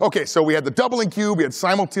 OK, so we had the doubling cube. We had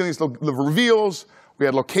simultaneous reveals. We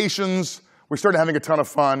had locations. We started having a ton of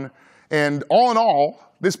fun. And all in all,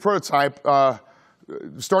 this prototype,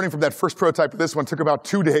 starting from that first prototype to this one, took about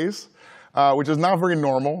 2 days, which is not very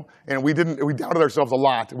normal. And we doubted ourselves a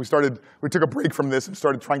lot. We took a break from this and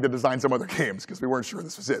started trying to design some other games because we weren't sure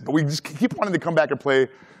this was it. But we just keep wanting to come back and play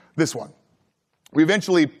this one. We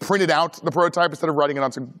eventually printed out the prototype instead of writing it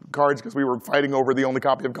on some cards because we were fighting over the only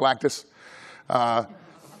copy of Galactus.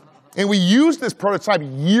 And we used this prototype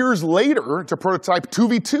years later to prototype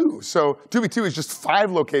 2v2. So 2v2 is just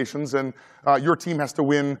 5 locations, and your team has to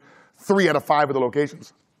win 3 out of 5 of the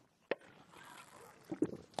locations.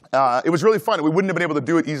 It was really fun. We wouldn't have been able to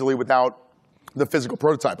do it easily without the physical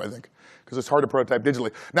prototype, I think, because it's hard to prototype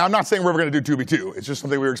digitally. Now, I'm not saying we're ever going to do 2v2. It's just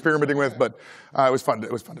something we were experimenting with, but it was fun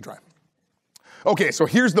to try. OK, so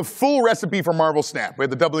here's the full recipe for Marvel Snap. We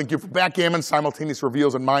had the doubling cube for backgammon, simultaneous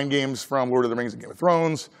reveals and mind games from Lord of the Rings and Game of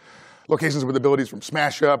Thrones, locations with abilities from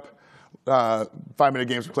Smash Up, 5-minute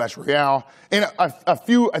games for Clash Royale, and a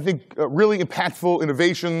few, I think, really impactful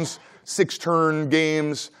innovations, 6-turn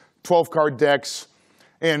games, 12-card decks,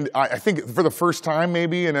 and I think for the first time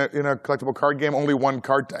maybe in a collectible card game, only 1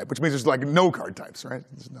 card type, which means there's like no card types, right?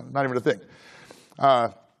 It's not even a thing.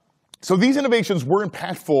 So these innovations were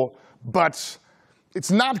impactful, but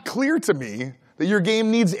it's not clear to me that your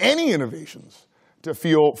game needs any innovations to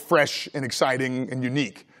feel fresh and exciting and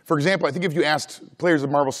unique. For example, I think if you asked players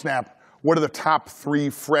of Marvel Snap, what are the top 3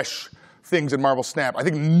 fresh things in Marvel Snap, I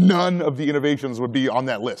think none of the innovations would be on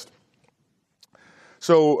that list.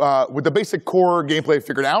 So with the basic core gameplay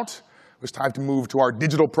figured out, it was time to move to our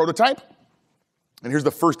digital prototype. And here's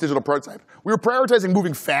the first digital prototype. We were prioritizing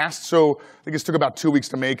moving fast, so I think this took about 2 weeks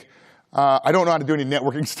to make. I don't know how to do any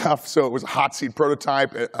networking stuff, so it was a hot seat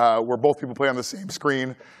prototype where both people play on the same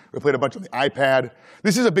screen. We played a bunch on the iPad.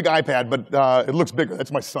 This is a big iPad, but it looks bigger.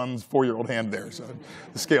 That's my son's 4-year-old hand there, so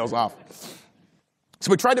the scale's off. So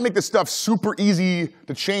we tried to make this stuff super easy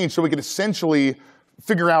to change so we could essentially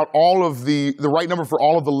figure out all of the right number for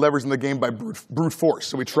all of the levers in the game by brute force.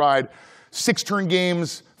 So we tried 6-turn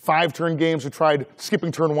games, 5-turn games. We tried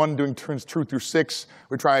skipping turn 1, doing turns 2 through 6.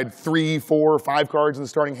 We tried 3, 4, 5 cards in the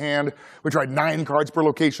starting hand. We tried 9 cards per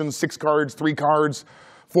location, 6 cards, 3 cards,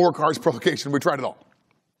 4 cards per location. We tried it all.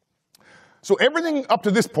 So everything up to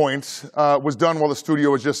this point was done while the studio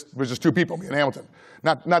was just 2 people, me and Hamilton.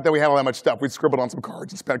 Not that we had all that much stuff. We'd scribbled on some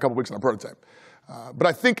cards and spent a couple weeks on a prototype. But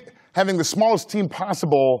I think having the smallest team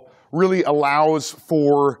possible really allows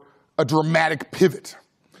for a dramatic pivot.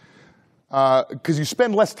 Because you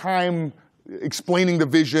spend less time explaining the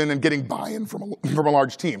vision and getting buy-in from a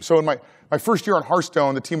large team. So in my first year on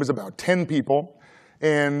Hearthstone, the team was about 10 people.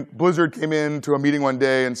 And Blizzard came into a meeting one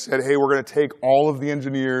day and said, hey, we're going to take all of the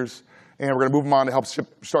engineers and we're going to move them on to help ship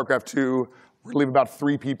StarCraft 2. We're going to leave about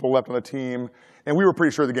 3 people left on the team. And we were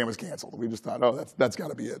pretty sure the game was canceled. We just thought, oh, that's got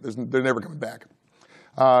to be it. They're never coming back.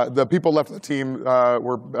 The people left on the team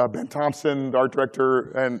were Ben Thompson, the art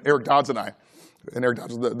director, and Eric Dodds and I. And Eric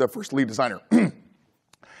Dodds was the first lead designer.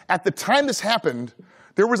 At the time this happened,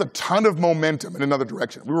 there was a ton of momentum in another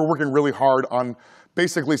direction. We were working really hard on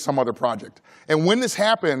basically some other project. And when this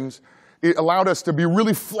happened, it allowed us to be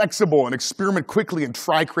really flexible and experiment quickly and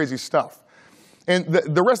try crazy stuff. And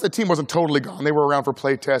the rest of the team wasn't totally gone. They were around for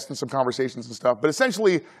play tests and some conversations and stuff. But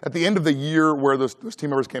essentially, at the end of the year where those team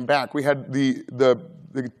members came back, we had the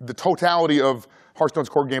totality of Hearthstone's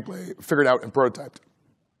core gameplay figured out and prototyped.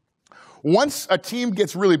 Once a team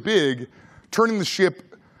gets really big, turning the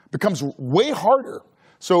ship becomes way harder.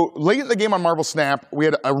 So late in the game on Marvel Snap, we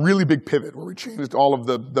had a really big pivot where we changed all of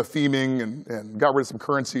the theming and got rid of some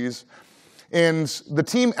currencies. And the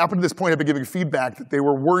team, up to this point, had been giving feedback that they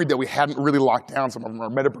were worried that we hadn't really locked down some of our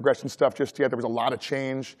meta progression stuff just yet. There was a lot of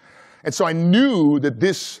change. And so I knew that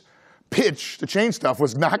this pitch to change stuff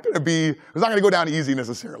was not going to go down easy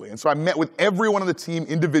necessarily. And so I met with everyone on the team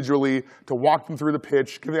individually to walk them through the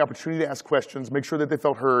pitch, give them the opportunity to ask questions, make sure that they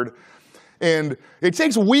felt heard. And it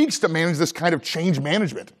takes weeks to manage this kind of change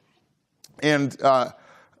management. And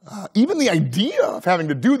even the idea of having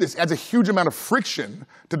to do this adds a huge amount of friction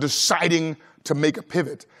to deciding to make a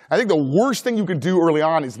pivot. I think the worst thing you can do early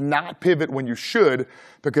on is not pivot when you should,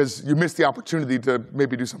 because you miss the opportunity to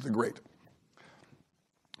maybe do something great.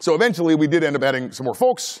 So eventually, we did end up adding some more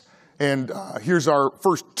folks. And here's our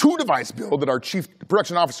first 2-device build that our chief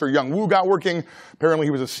production officer, Young Woo, got working. Apparently,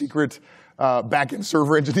 he was a secret back-end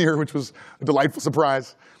server engineer, which was a delightful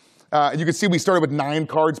surprise. And you can see we started with 9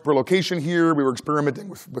 cards per location here. We were experimenting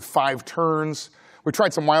with 5 turns. We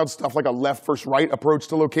tried some wild stuff like a left versus right approach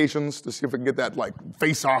to locations to see if we can get that like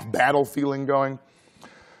face-off battle feeling going.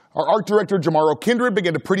 Our art director, Jamaro Kindred,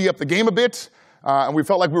 began to pretty up the game a bit. And we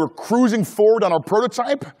felt like we were cruising forward on our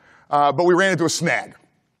prototype, but we ran into a snag.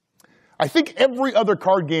 I think every other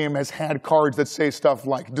card game has had cards that say stuff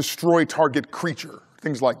like destroy target creature,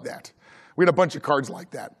 things like that. We had a bunch of cards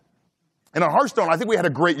like that. And on Hearthstone, I think we had a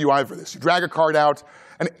great UI for this. You drag a card out,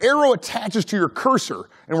 an arrow attaches to your cursor,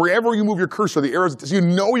 and wherever you move your cursor, the arrows, so you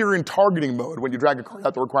know you're in targeting mode when you drag a card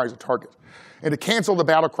out that requires a target. And to cancel the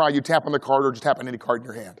battle cry, you tap on the card or just tap on any card in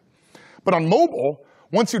your hand. But on mobile,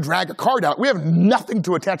 once you drag a card out, we have nothing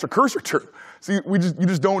to attach a cursor to. So you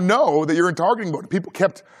just don't know that you're in targeting mode. People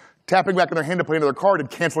kept tapping back in their hand to play another card and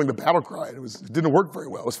canceling the battle cry. It didn't work very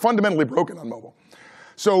well. It was fundamentally broken on mobile.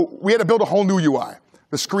 So we had to build a whole new UI.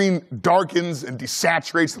 The screen darkens and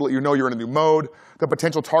desaturates to let you know you're in a new mode. The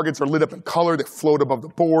potential targets are lit up in color that float above the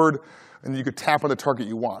board, and you could tap on the target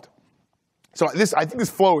you want. So I think this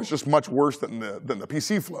flow is just much worse than the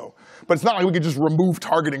PC flow. But it's not like we could just remove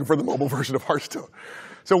targeting for the mobile version of Hearthstone.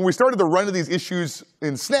 So when we started to run into these issues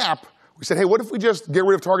in Snap, we said, hey, what if we just get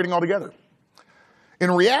rid of targeting altogether?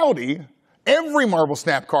 In reality, every Marvel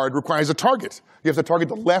Snap card requires a target. You have to target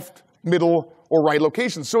the left, middle, or right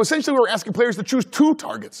locations. So essentially, we were asking players to choose 2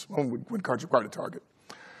 targets when cards required a target.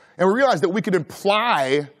 And we realized that we could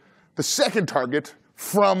imply the second target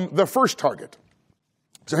from the first target.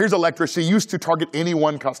 So here's Electra. She used to target any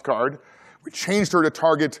 1-cost card. We changed her to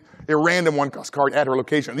target a random 1-cost card at her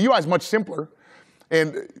location. The UI is much simpler,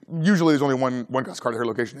 and usually there's only one 1-cost card at her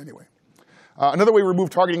location anyway. Another way we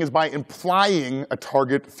remove targeting is by implying a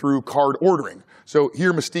target through card ordering. So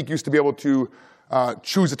here, Mystique used to be able to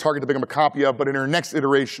choose a target to become a copy of, but in her next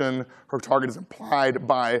iteration, her target is implied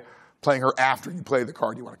by playing her after you play the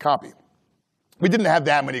card you want to copy. We didn't have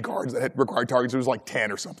that many cards that had required targets. It was like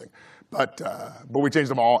 10 or something. But we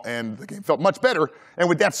changed them all, and the game felt much better. And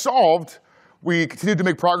with that solved, we continued to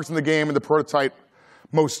make progress in the game, and the prototype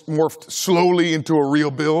morphed slowly into a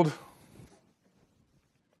real build.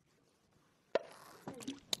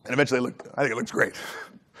 And eventually, I think it looks great.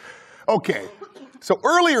 OK, so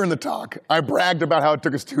earlier in the talk, I bragged about how it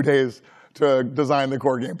took us 2 days to design the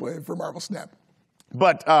core gameplay for Marvel Snap.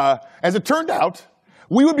 But as it turned out,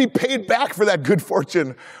 we would be paid back for that good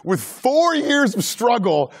fortune with 4 years of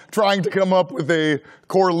struggle trying to come up with a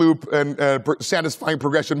core loop and satisfying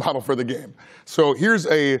progression model for the game. So here's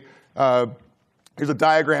a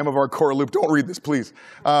diagram of our core loop. Don't read this, please.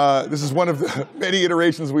 This is one of the many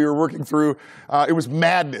iterations we were working through. It was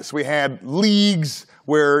madness. We had leagues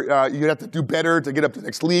where you'd have to do better to get up to the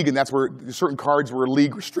next league, and that's where certain cards were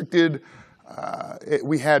league restricted.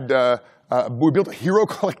 We built a hero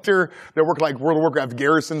collector that worked like World of Warcraft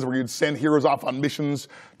garrisons, where you'd send heroes off on missions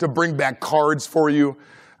to bring back cards for you.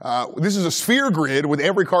 This is a sphere grid with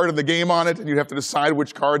every card of the game on it, and you'd have to decide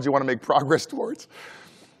which cards you want to make progress towards.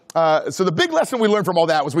 So the big lesson we learned from all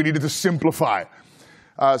that was we needed to simplify.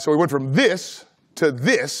 So we went from this to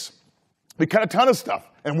this. We cut a ton of stuff,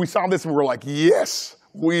 and we saw this, and we were like, yes,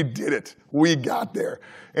 we did it. We got there.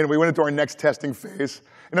 And we went into our next testing phase.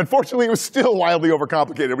 And unfortunately, it was still wildly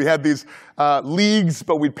overcomplicated. We had these leagues,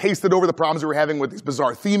 but we pasted over the problems we were having with these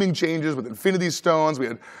bizarre theming changes with Infinity Stones. We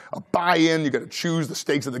had a buy-in. You got to choose the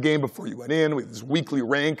stakes of the game before you went in. We had this weekly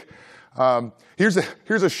rank. Here's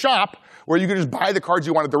a shop where you could just buy the cards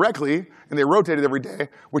you wanted directly, and they rotated every day,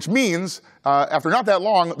 which means after not that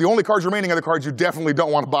long, the only cards remaining are the cards you definitely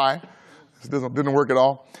don't want to buy. This didn't work at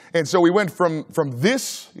all. And so we went from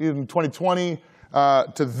this in 2020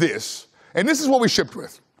 to this. And this is what we shipped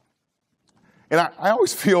with. And I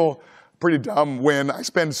always feel pretty dumb when I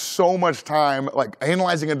spend so much time like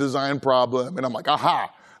analyzing a design problem, and I'm like,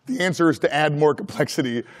 aha, the answer is to add more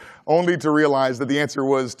complexity, only to realize that the answer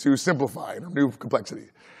was to simplify and remove complexity.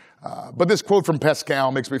 But this quote from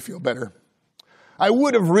Pascal makes me feel better. I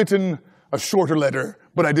would have written a shorter letter,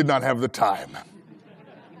 but I did not have the time.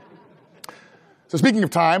 So speaking of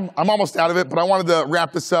time, I'm almost out of it, but I wanted to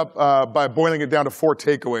wrap this up by boiling it down to 4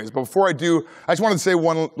 takeaways. But before I do, I just wanted to say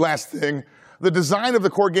one last thing. The design of the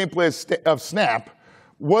core gameplay of Snap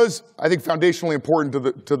was, I think, foundationally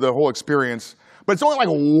important to the whole experience, but it's only like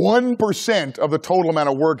 1% of the total amount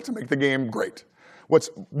of work to make the game great.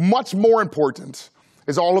 What's much more important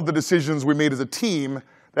is all of the decisions we made as a team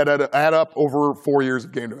that add up over 4 years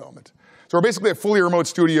of game development. So we're basically a fully remote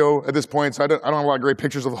studio at this point, so I don't have a lot of great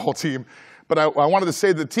pictures of the whole team, but I wanted to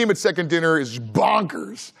say the team at Second Dinner is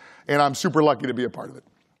bonkers, and I'm super lucky to be a part of it.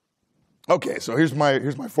 Okay, so here's my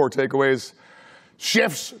 4 takeaways.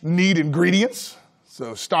 Chefs need ingredients,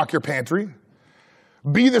 so stock your pantry.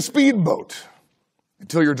 Be the speedboat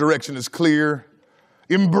until your direction is clear.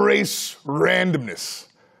 Embrace randomness,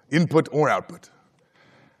 input or output.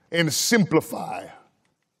 And simplify,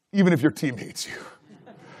 even if your team hates you.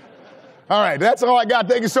 All right, that's all I got.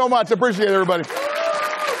 Thank you so much. I appreciate it, everybody.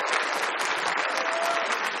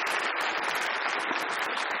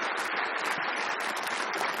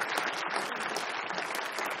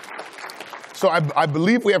 So I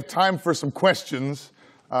believe we have time for some questions.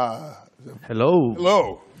 Hello.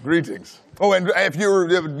 Hello. Greetings. Oh, and if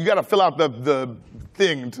you got to fill out the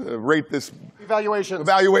thing to rate this.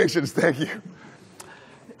 Evaluations. Thank you.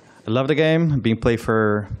 I love the game. Been playing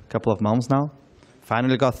for a couple of months now.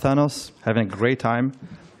 Finally got Thanos. Having a great time.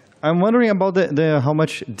 I'm wondering about how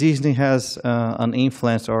much Disney has an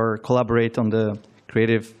influence or collaborate on the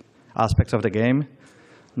creative aspects of the game.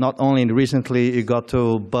 Not only recently you got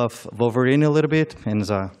to buff Wolverine a little bit, and is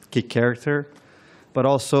a key character, but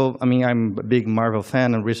also, I mean, I'm a big Marvel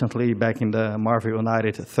fan, and recently back in the Marvel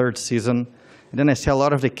United 3rd season, and then I see a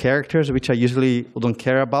lot of the characters which I usually don't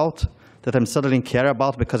care about, that I'm suddenly care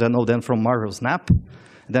about because I know them from Marvel Snap.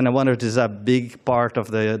 And then I wonder if this is a big part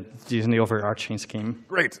of the Disney overarching scheme.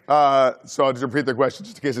 Great. So I'll just repeat the question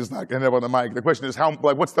just in case it's not ended up on the mic. The question is,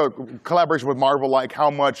 what's the collaboration with Marvel like? How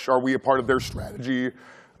much are we a part of their strategy?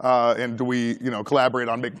 And do we, collaborate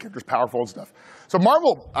on making characters powerful and stuff? So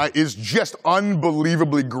Marvel is just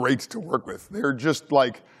unbelievably great to work with. They're just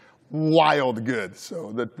like wild good.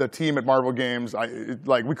 So the team at Marvel Games,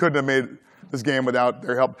 we couldn't have made this game without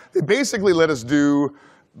their help. They basically let us do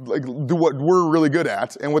what we're really good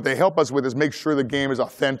at, and what they help us with is make sure the game is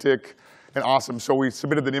authentic and awesome. So we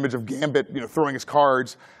submitted an image of Gambit, throwing his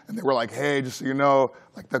cards, and they were like, "Hey, just so you know,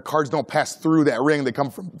 like the cards don't pass through that ring; they come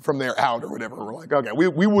from there out or whatever." We're like, "Okay,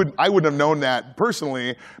 I wouldn't have known that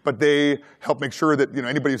personally, but they help make sure that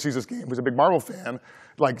anybody who sees this game who's a big Marvel fan,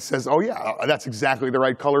 says, "Oh yeah, that's exactly the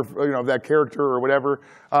right color, of that character or whatever."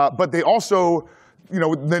 But they also,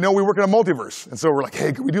 they know we work in a multiverse, and so we're like,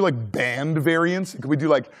 "Hey, can we do band variants? Can we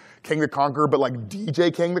do King the Conqueror, but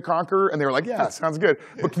DJ King the Conqueror?" And they were like, "Yeah, sounds good.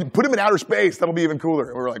 But can you put him in outer space? That'll be even cooler."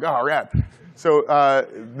 And we were like, "Oh, rad." So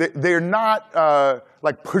they're not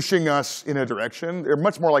pushing us in a direction. They're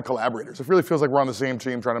much more like collaborators. It really feels like we're on the same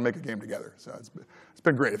team trying to make a game together. So it's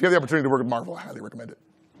been great. If you have the opportunity to work with Marvel, I highly recommend it.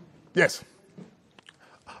 Yes.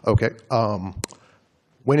 Okay.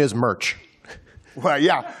 When is merch? Well,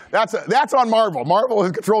 yeah, that's on Marvel. Marvel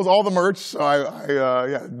controls all the merch, so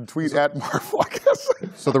I tweet at Marvel, I guess.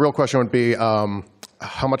 So the real question would be,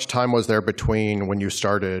 how much time was there between when you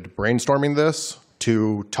started brainstorming this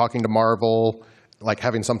to talking to Marvel,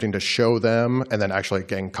 having something to show them, and then actually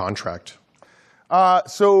getting contract?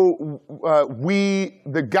 So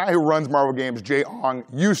the guy who runs Marvel Games, Jay Ong,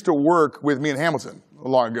 used to work with me in Hamilton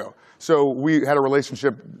long ago. So we had a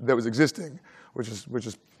relationship that was existing, which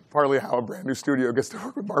is partly how a brand new studio gets to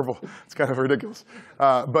work with Marvel. It's kind of ridiculous.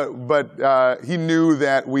 But he knew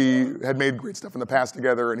that we had made great stuff in the past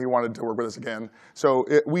together, and he wanted to work with us again. So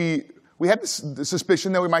we had the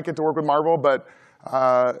suspicion that we might get to work with Marvel, but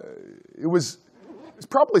it was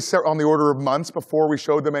probably on the order of months before we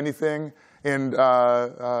showed them anything. And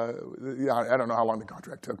I don't know how long the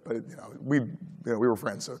contract took, but we were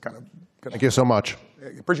friends, so kind of. Thank you so much.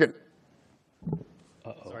 Appreciate it.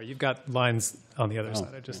 Sorry, you've got lines on the other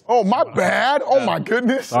side. Oh, my bad. Oh, my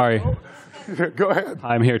goodness. Sorry. Go ahead.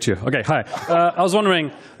 I'm here too. Okay, hi. I was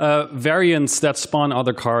wondering, variants that spawn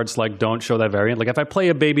other cards don't show that variant. If I play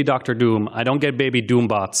a baby Dr. Doom, I don't get baby Doom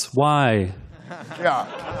bots. Why? Yeah.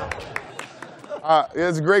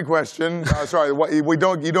 It's a great question. Sorry,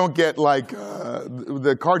 you don't get like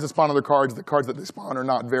the cards that spawn other cards. The cards that they spawn are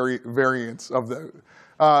not variants of the.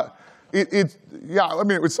 Yeah, I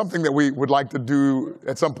mean, it was something that we would like to do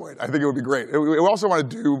at some point. I think it would be great. We also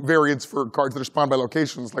want to do variants for cards that are spawned by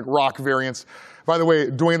locations, like rock variants. By the way,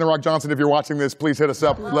 Dwayne "The Rock" Johnson, if you're watching this, please hit us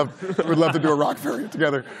up. We'd love to do a rock variant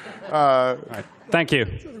together. All right. Thank you.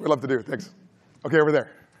 We'd love to do it. Thanks. Okay, over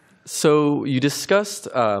there. So you discussed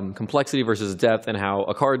complexity versus depth and how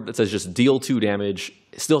a card that says just deal 2 damage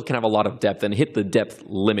still can have a lot of depth and hit the depth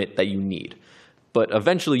limit that you need. But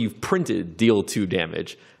eventually you've printed deal 2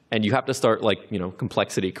 damage. And you have to start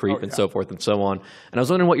complexity creep and so forth and so on. And I was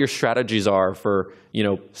wondering what your strategies are for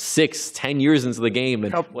 6, 10 years into the game,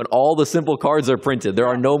 and when all the simple cards are printed, there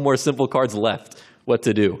are no more simple cards left. What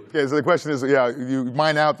to do? Okay, so the question is, you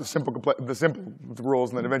mine out the simple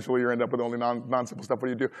rules, and then eventually you end up with only non-simple stuff. What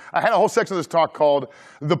do you do? I had a whole section of this talk called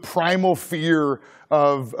 "The Primal Fear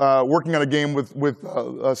of Working on a Game with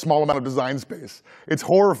a Small Amount of Design Space." It's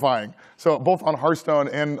horrifying. So both on Hearthstone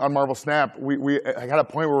and on Marvel Snap, I got a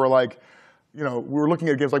point where we're like, we were looking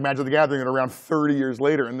at games like Magic the Gathering around 30 years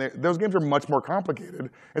later, and those games are much more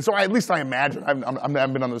complicated. And so at least I imagine, I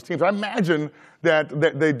haven't been on those teams, I imagine that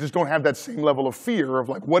they just don't have that same level of fear of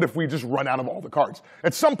like, what if we just run out of all the cards?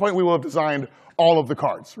 At some point we will have designed all of the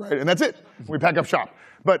cards, right? And that's it. We pack up shop.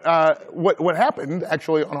 But what happened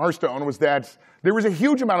actually on Hearthstone was that there was a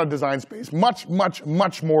huge amount of design space, much, much,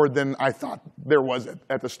 much more than I thought there was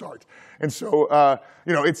at the start. And so,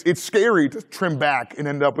 it's scary to trim back and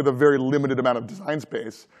end up with a very limited amount of design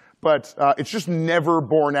space. But it's just never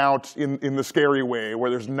borne out in the scary way where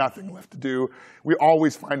there's nothing left to do. We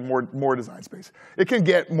always find more design space. It can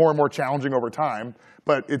get more and more challenging over time,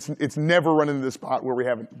 but it's never run into the spot where we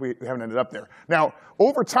haven't ended up there. Now,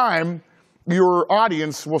 over time, your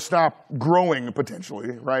audience will stop growing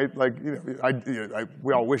potentially, right? Like,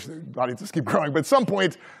 we all wish the audiences keep growing, but at some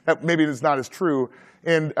point, maybe it's not as true.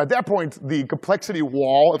 And at that point, the complexity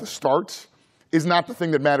wall at the start is not the thing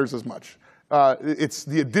that matters as much. It's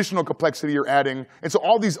the additional complexity you're adding. And so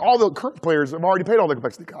all the current players have already paid all the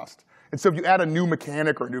complexity cost. And so if you add a new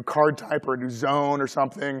mechanic or a new card type or a new zone or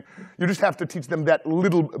something, you just have to teach them that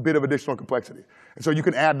little bit of additional complexity. And so you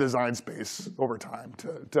can add design space over time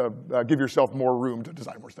to give yourself more room to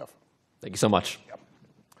design more stuff. Thank you so much. Yep.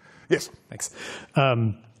 Yes. Thanks.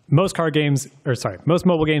 Most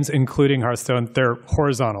mobile games, including Hearthstone, they're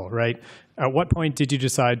horizontal, right? At what point did you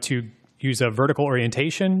decide to use a vertical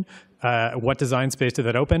orientation? What design space did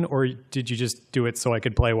that open, or did you just do it so I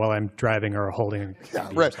could play while I'm driving or holding?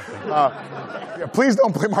 Right. Please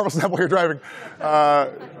don't play Marvel Snap while you're driving.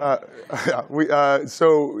 The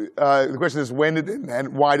question is, when and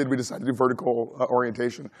why did we decide to do vertical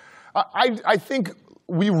orientation? I think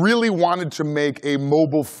we really wanted to make a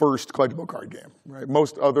mobile-first collectible card game. Right?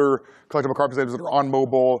 Most other collectible card games that are on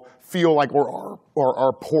mobile feel like or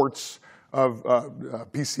are ports of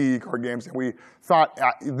PC card games, and we thought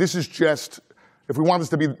this is just, if we want this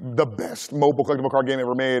to be the best mobile collectible card game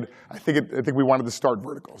ever made, I think we wanted to start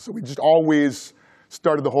vertical. So we just always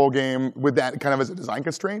started the whole game with that kind of as a design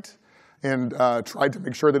constraint, and tried to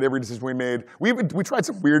make sure that every decision we made, we tried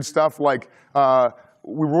some weird stuff like.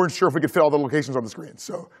 We weren't sure if we could fit all the locations on the screen.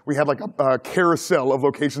 So we had like a carousel of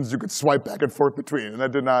locations you could swipe back and forth between, and we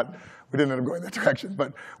didn't end up going that direction.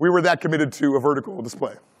 But we were that committed to a vertical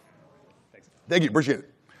display. Thank you, appreciate it.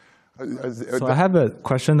 So I have a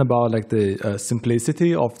question about like the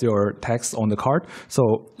simplicity of your text on the card.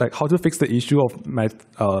 So like how to fix the issue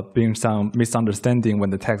of being some misunderstanding when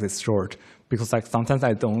the text is short? Because like sometimes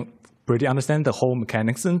I don't really understand the whole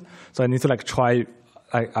mechanism, so I need to like try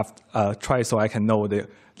so I can know the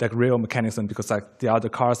like real mechanism, because like the other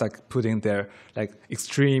cards like putting their like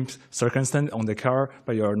extreme circumstance on the card,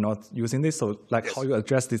 but you're not using this. So like how you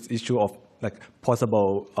address this issue of like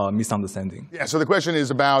possible misunderstanding? Yeah, so the question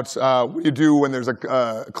is about what you do when there's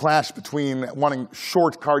a clash between wanting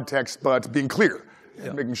short card text but being clear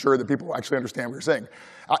and making sure that people actually understand what you're saying.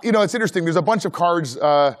 It's interesting. There's a bunch of cards,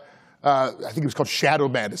 I think it was called Shadow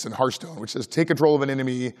Madness in Hearthstone, which says take control of an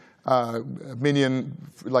enemy minion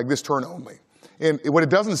like this turn only. And what it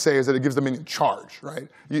doesn't say is that it gives the minion charge, right?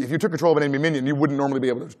 If you took control of an enemy minion, you wouldn't normally be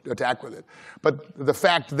able to attack with it. But the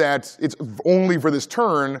fact that it's only for this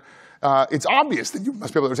turn, it's obvious that you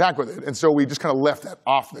must be able to attack with it. And so we just kind of left that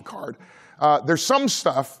off the card. There's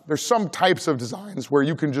some types of designs where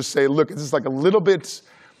you can just say, look, this is like a little bit,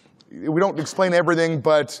 we don't explain everything,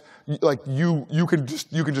 but like you can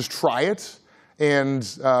just try it. and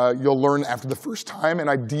you'll learn after the first time. And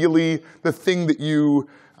ideally, the thing that you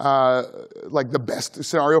like the best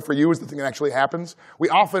scenario for you is the thing that actually happens. We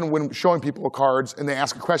often, when showing people cards and they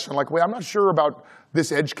ask a question like, wait, I'm not sure about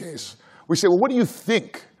this edge case, we say, well, what do you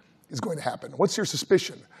think is going to happen? What's your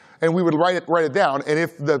suspicion? And we would write it down. And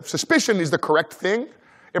if the suspicion is the correct thing,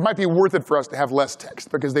 it might be worth it for us to have less text,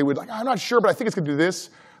 because they would like, I'm not sure, but I think it's going to do this.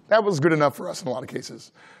 That was good enough for us in a lot of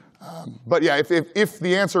cases. But yeah, if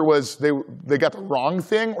the answer was they got the wrong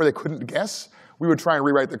thing or they couldn't guess, we would try and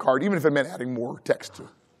rewrite the card, even if it meant adding more text to it.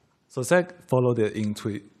 So that follow the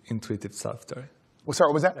intuitive stuff, right? Well, sorry,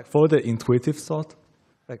 what was that? Like follow the intuitive thought?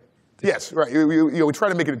 Like yes, right. We try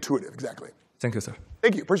to make it intuitive, exactly. Thank you, sir.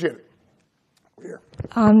 Thank you, appreciate it. Here.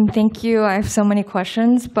 Thank you. I have so many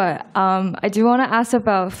questions, but I do want to ask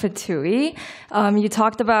about Fatui. You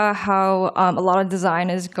talked about how a lot of design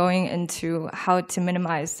is going into how to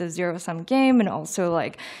minimize the zero-sum game, and also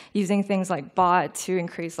like using things like bot to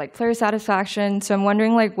increase like player satisfaction. So I'm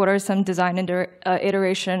wondering like what are some design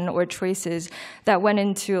iteration or choices that went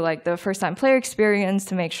into like the first-time player experience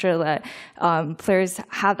to make sure that players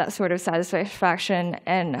have that sort of satisfaction,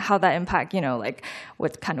 and how that impact, you know, like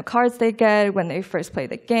what kind of cards they get when they first play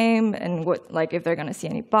the game, and what, like, if they're going to see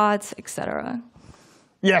any bots, etc.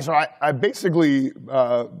 Yeah, so I basically,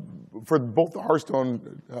 for both the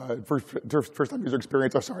Hearthstone first-time user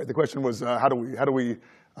experience, I'm sorry, the question was how do we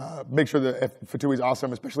make sure that Fatui is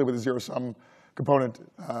awesome, especially with a zero-sum component?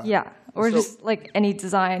 Yeah, or so, just like any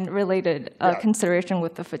design-related consideration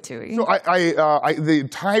with the Fatui. So the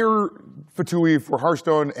entire Fatui for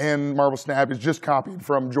Hearthstone and Marvel Snap is just copied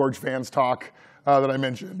from George Fan's talk that I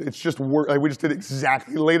mentioned. It's just we just did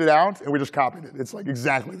exactly, laid it out, and we just copied it. It's like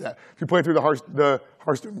exactly that. If you play through the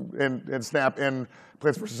Hearthstone and Snap and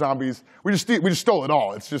Plants vs. Zombies, we just stole it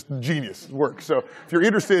all. It's just genius work. So if you're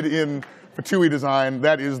interested in Fatui design,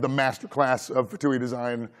 that is the master class of Fatui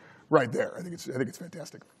design right there. I think it's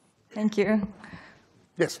fantastic. Thank you.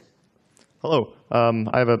 Yes. Hello.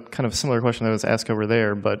 I have a kind of similar question that was asked over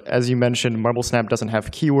there, but as you mentioned, Marble Snap doesn't have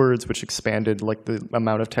keywords, which expanded like the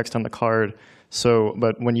amount of text on the card. So,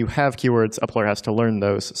 but when you have keywords, a player has to learn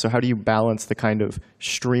those. So how do you balance the kind of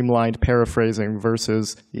streamlined paraphrasing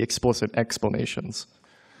versus the explicit explanations?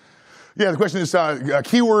 Yeah, the question is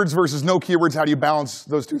keywords versus no keywords. How do you balance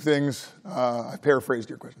those two things? I paraphrased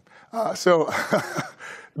your question.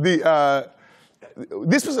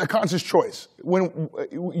 This was a conscious choice.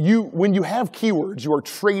 When you have keywords, you are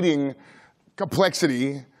trading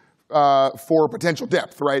complexity for potential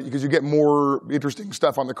depth, right? Because you get more interesting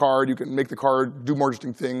stuff on the card. You can make the card do more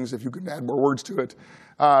interesting things if you can add more words to it.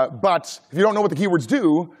 But if you don't know what the keywords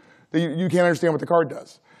do, then you can't understand what the card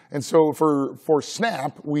does. And so for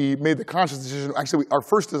Snap, we made the conscious decision. Actually, our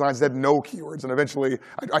first designs had no keywords, and eventually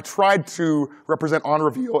I tried to represent on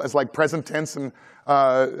reveal as like present tense and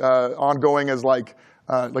ongoing as like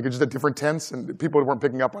just a different tense, and people weren't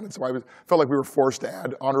picking up on it. So I felt like we were forced to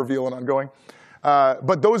add on reveal and ongoing.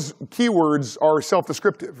 But those keywords are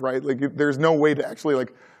self-descriptive, right? Like there's no way to actually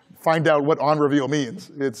like find out what on reveal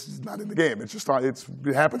means. It's not in the game. It's just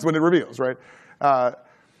it happens when it reveals, right?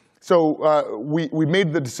 So we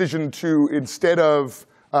made the decision to, instead of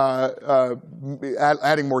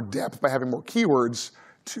adding more depth by having more keywords,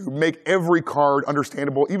 to make every card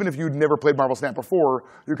understandable. Even if you'd never played Marvel Snap before,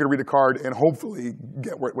 you could read a card and hopefully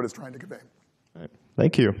get what it's trying to convey. All right.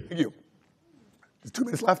 Thank you. Thank you. There's 2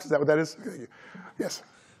 minutes left. Is that what that is? Okay, thank you. Yes.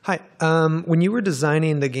 Hi. When you were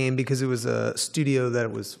designing the game, because it was a studio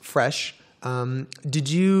that was fresh, did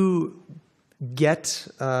you get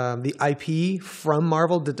the IP from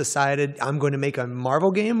Marvel that decided I'm going to make a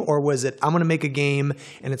Marvel game, or was it I'm going to make a game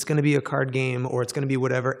and it's going to be a card game, or it's going to be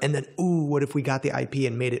whatever, and then ooh, what if we got the IP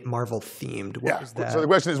and made it Marvel themed? What was that? So the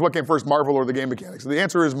question is, what came first, Marvel or the game mechanics? So the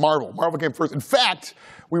answer is Marvel. Marvel came first. In fact,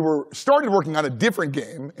 we started working on a different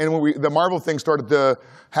game, and when the Marvel thing started to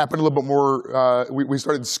happen a little bit more, we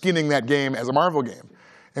started skinning that game as a Marvel game.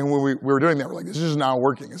 And when we were doing that, we're like, this is not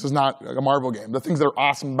working. This is not a Marvel game. The things that are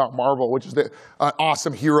awesome about Marvel, which is the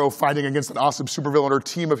awesome hero fighting against an awesome supervillain, or a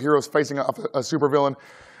team of heroes facing a supervillain,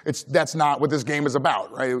 that's not what this game is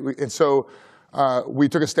about, right? And so we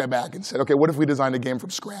took a step back and said, okay, what if we designed a game from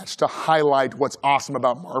scratch to highlight what's awesome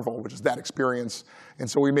about Marvel, which is that experience? And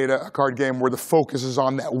so we made a card game where the focus is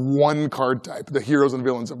on that one card type, the heroes and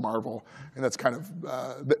villains of Marvel. And that's kind of,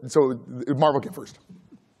 so Marvel came first.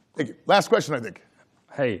 Thank you. Last question, I think.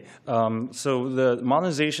 Hey, so the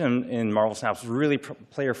monetization in Marvel Snap is really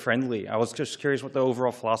player-friendly. I was just curious what the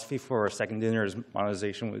overall philosophy for Second Dinner's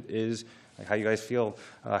monetization is, like how you guys feel.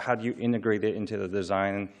 How do you integrate it into the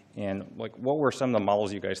design, and like what were some of the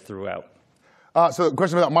models you guys threw out? So the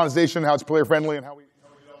question about monetization, how it's player-friendly, and how we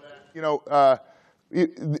build that. You know,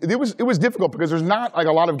 it was difficult because there's not like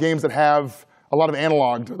a lot of games that have a lot of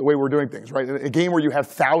analog to the way we're doing things, right? A game where you have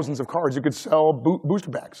thousands of cards, you could sell booster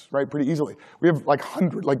packs, right, pretty easily. We have like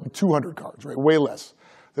 200 cards, right? Way less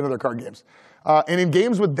than other card games. And in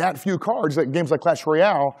games with that few cards, like games like Clash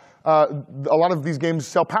Royale, a lot of these games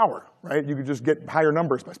sell power, right? You could just get higher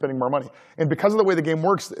numbers by spending more money. And because of the way the game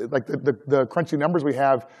works, like the crunchy numbers we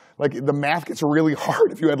have, like the math gets really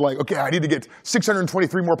hard if you had like, okay, I need to get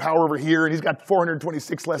 623 more power over here, and he's got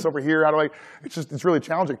 426 less over here. How do I? It's really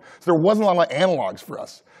challenging. So there wasn't a lot of analogs for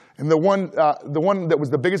us. And the one that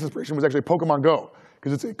was the biggest inspiration was actually Pokemon Go,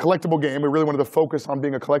 because it's a collectible game. We really wanted to focus on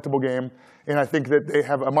being a collectible game, and I think that they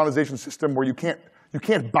have a monetization system where you can't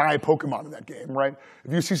buy Pokemon in that game, right?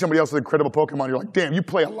 If you see somebody else with incredible Pokemon, you're like, damn, you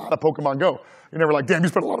play a lot of Pokemon Go. You're never like, damn, you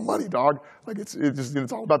spent a lot of money, dog. Like it's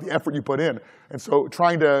all about the effort you put in. And so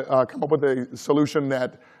trying to come up with a solution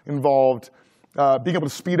that involved being able to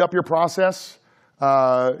speed up your process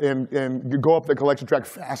and go up the collection track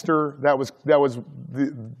faster, that was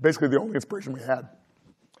basically the only inspiration we had.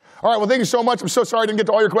 All right, well, thank you so much. I'm so sorry I didn't get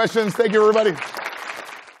to all your questions. Thank you, everybody.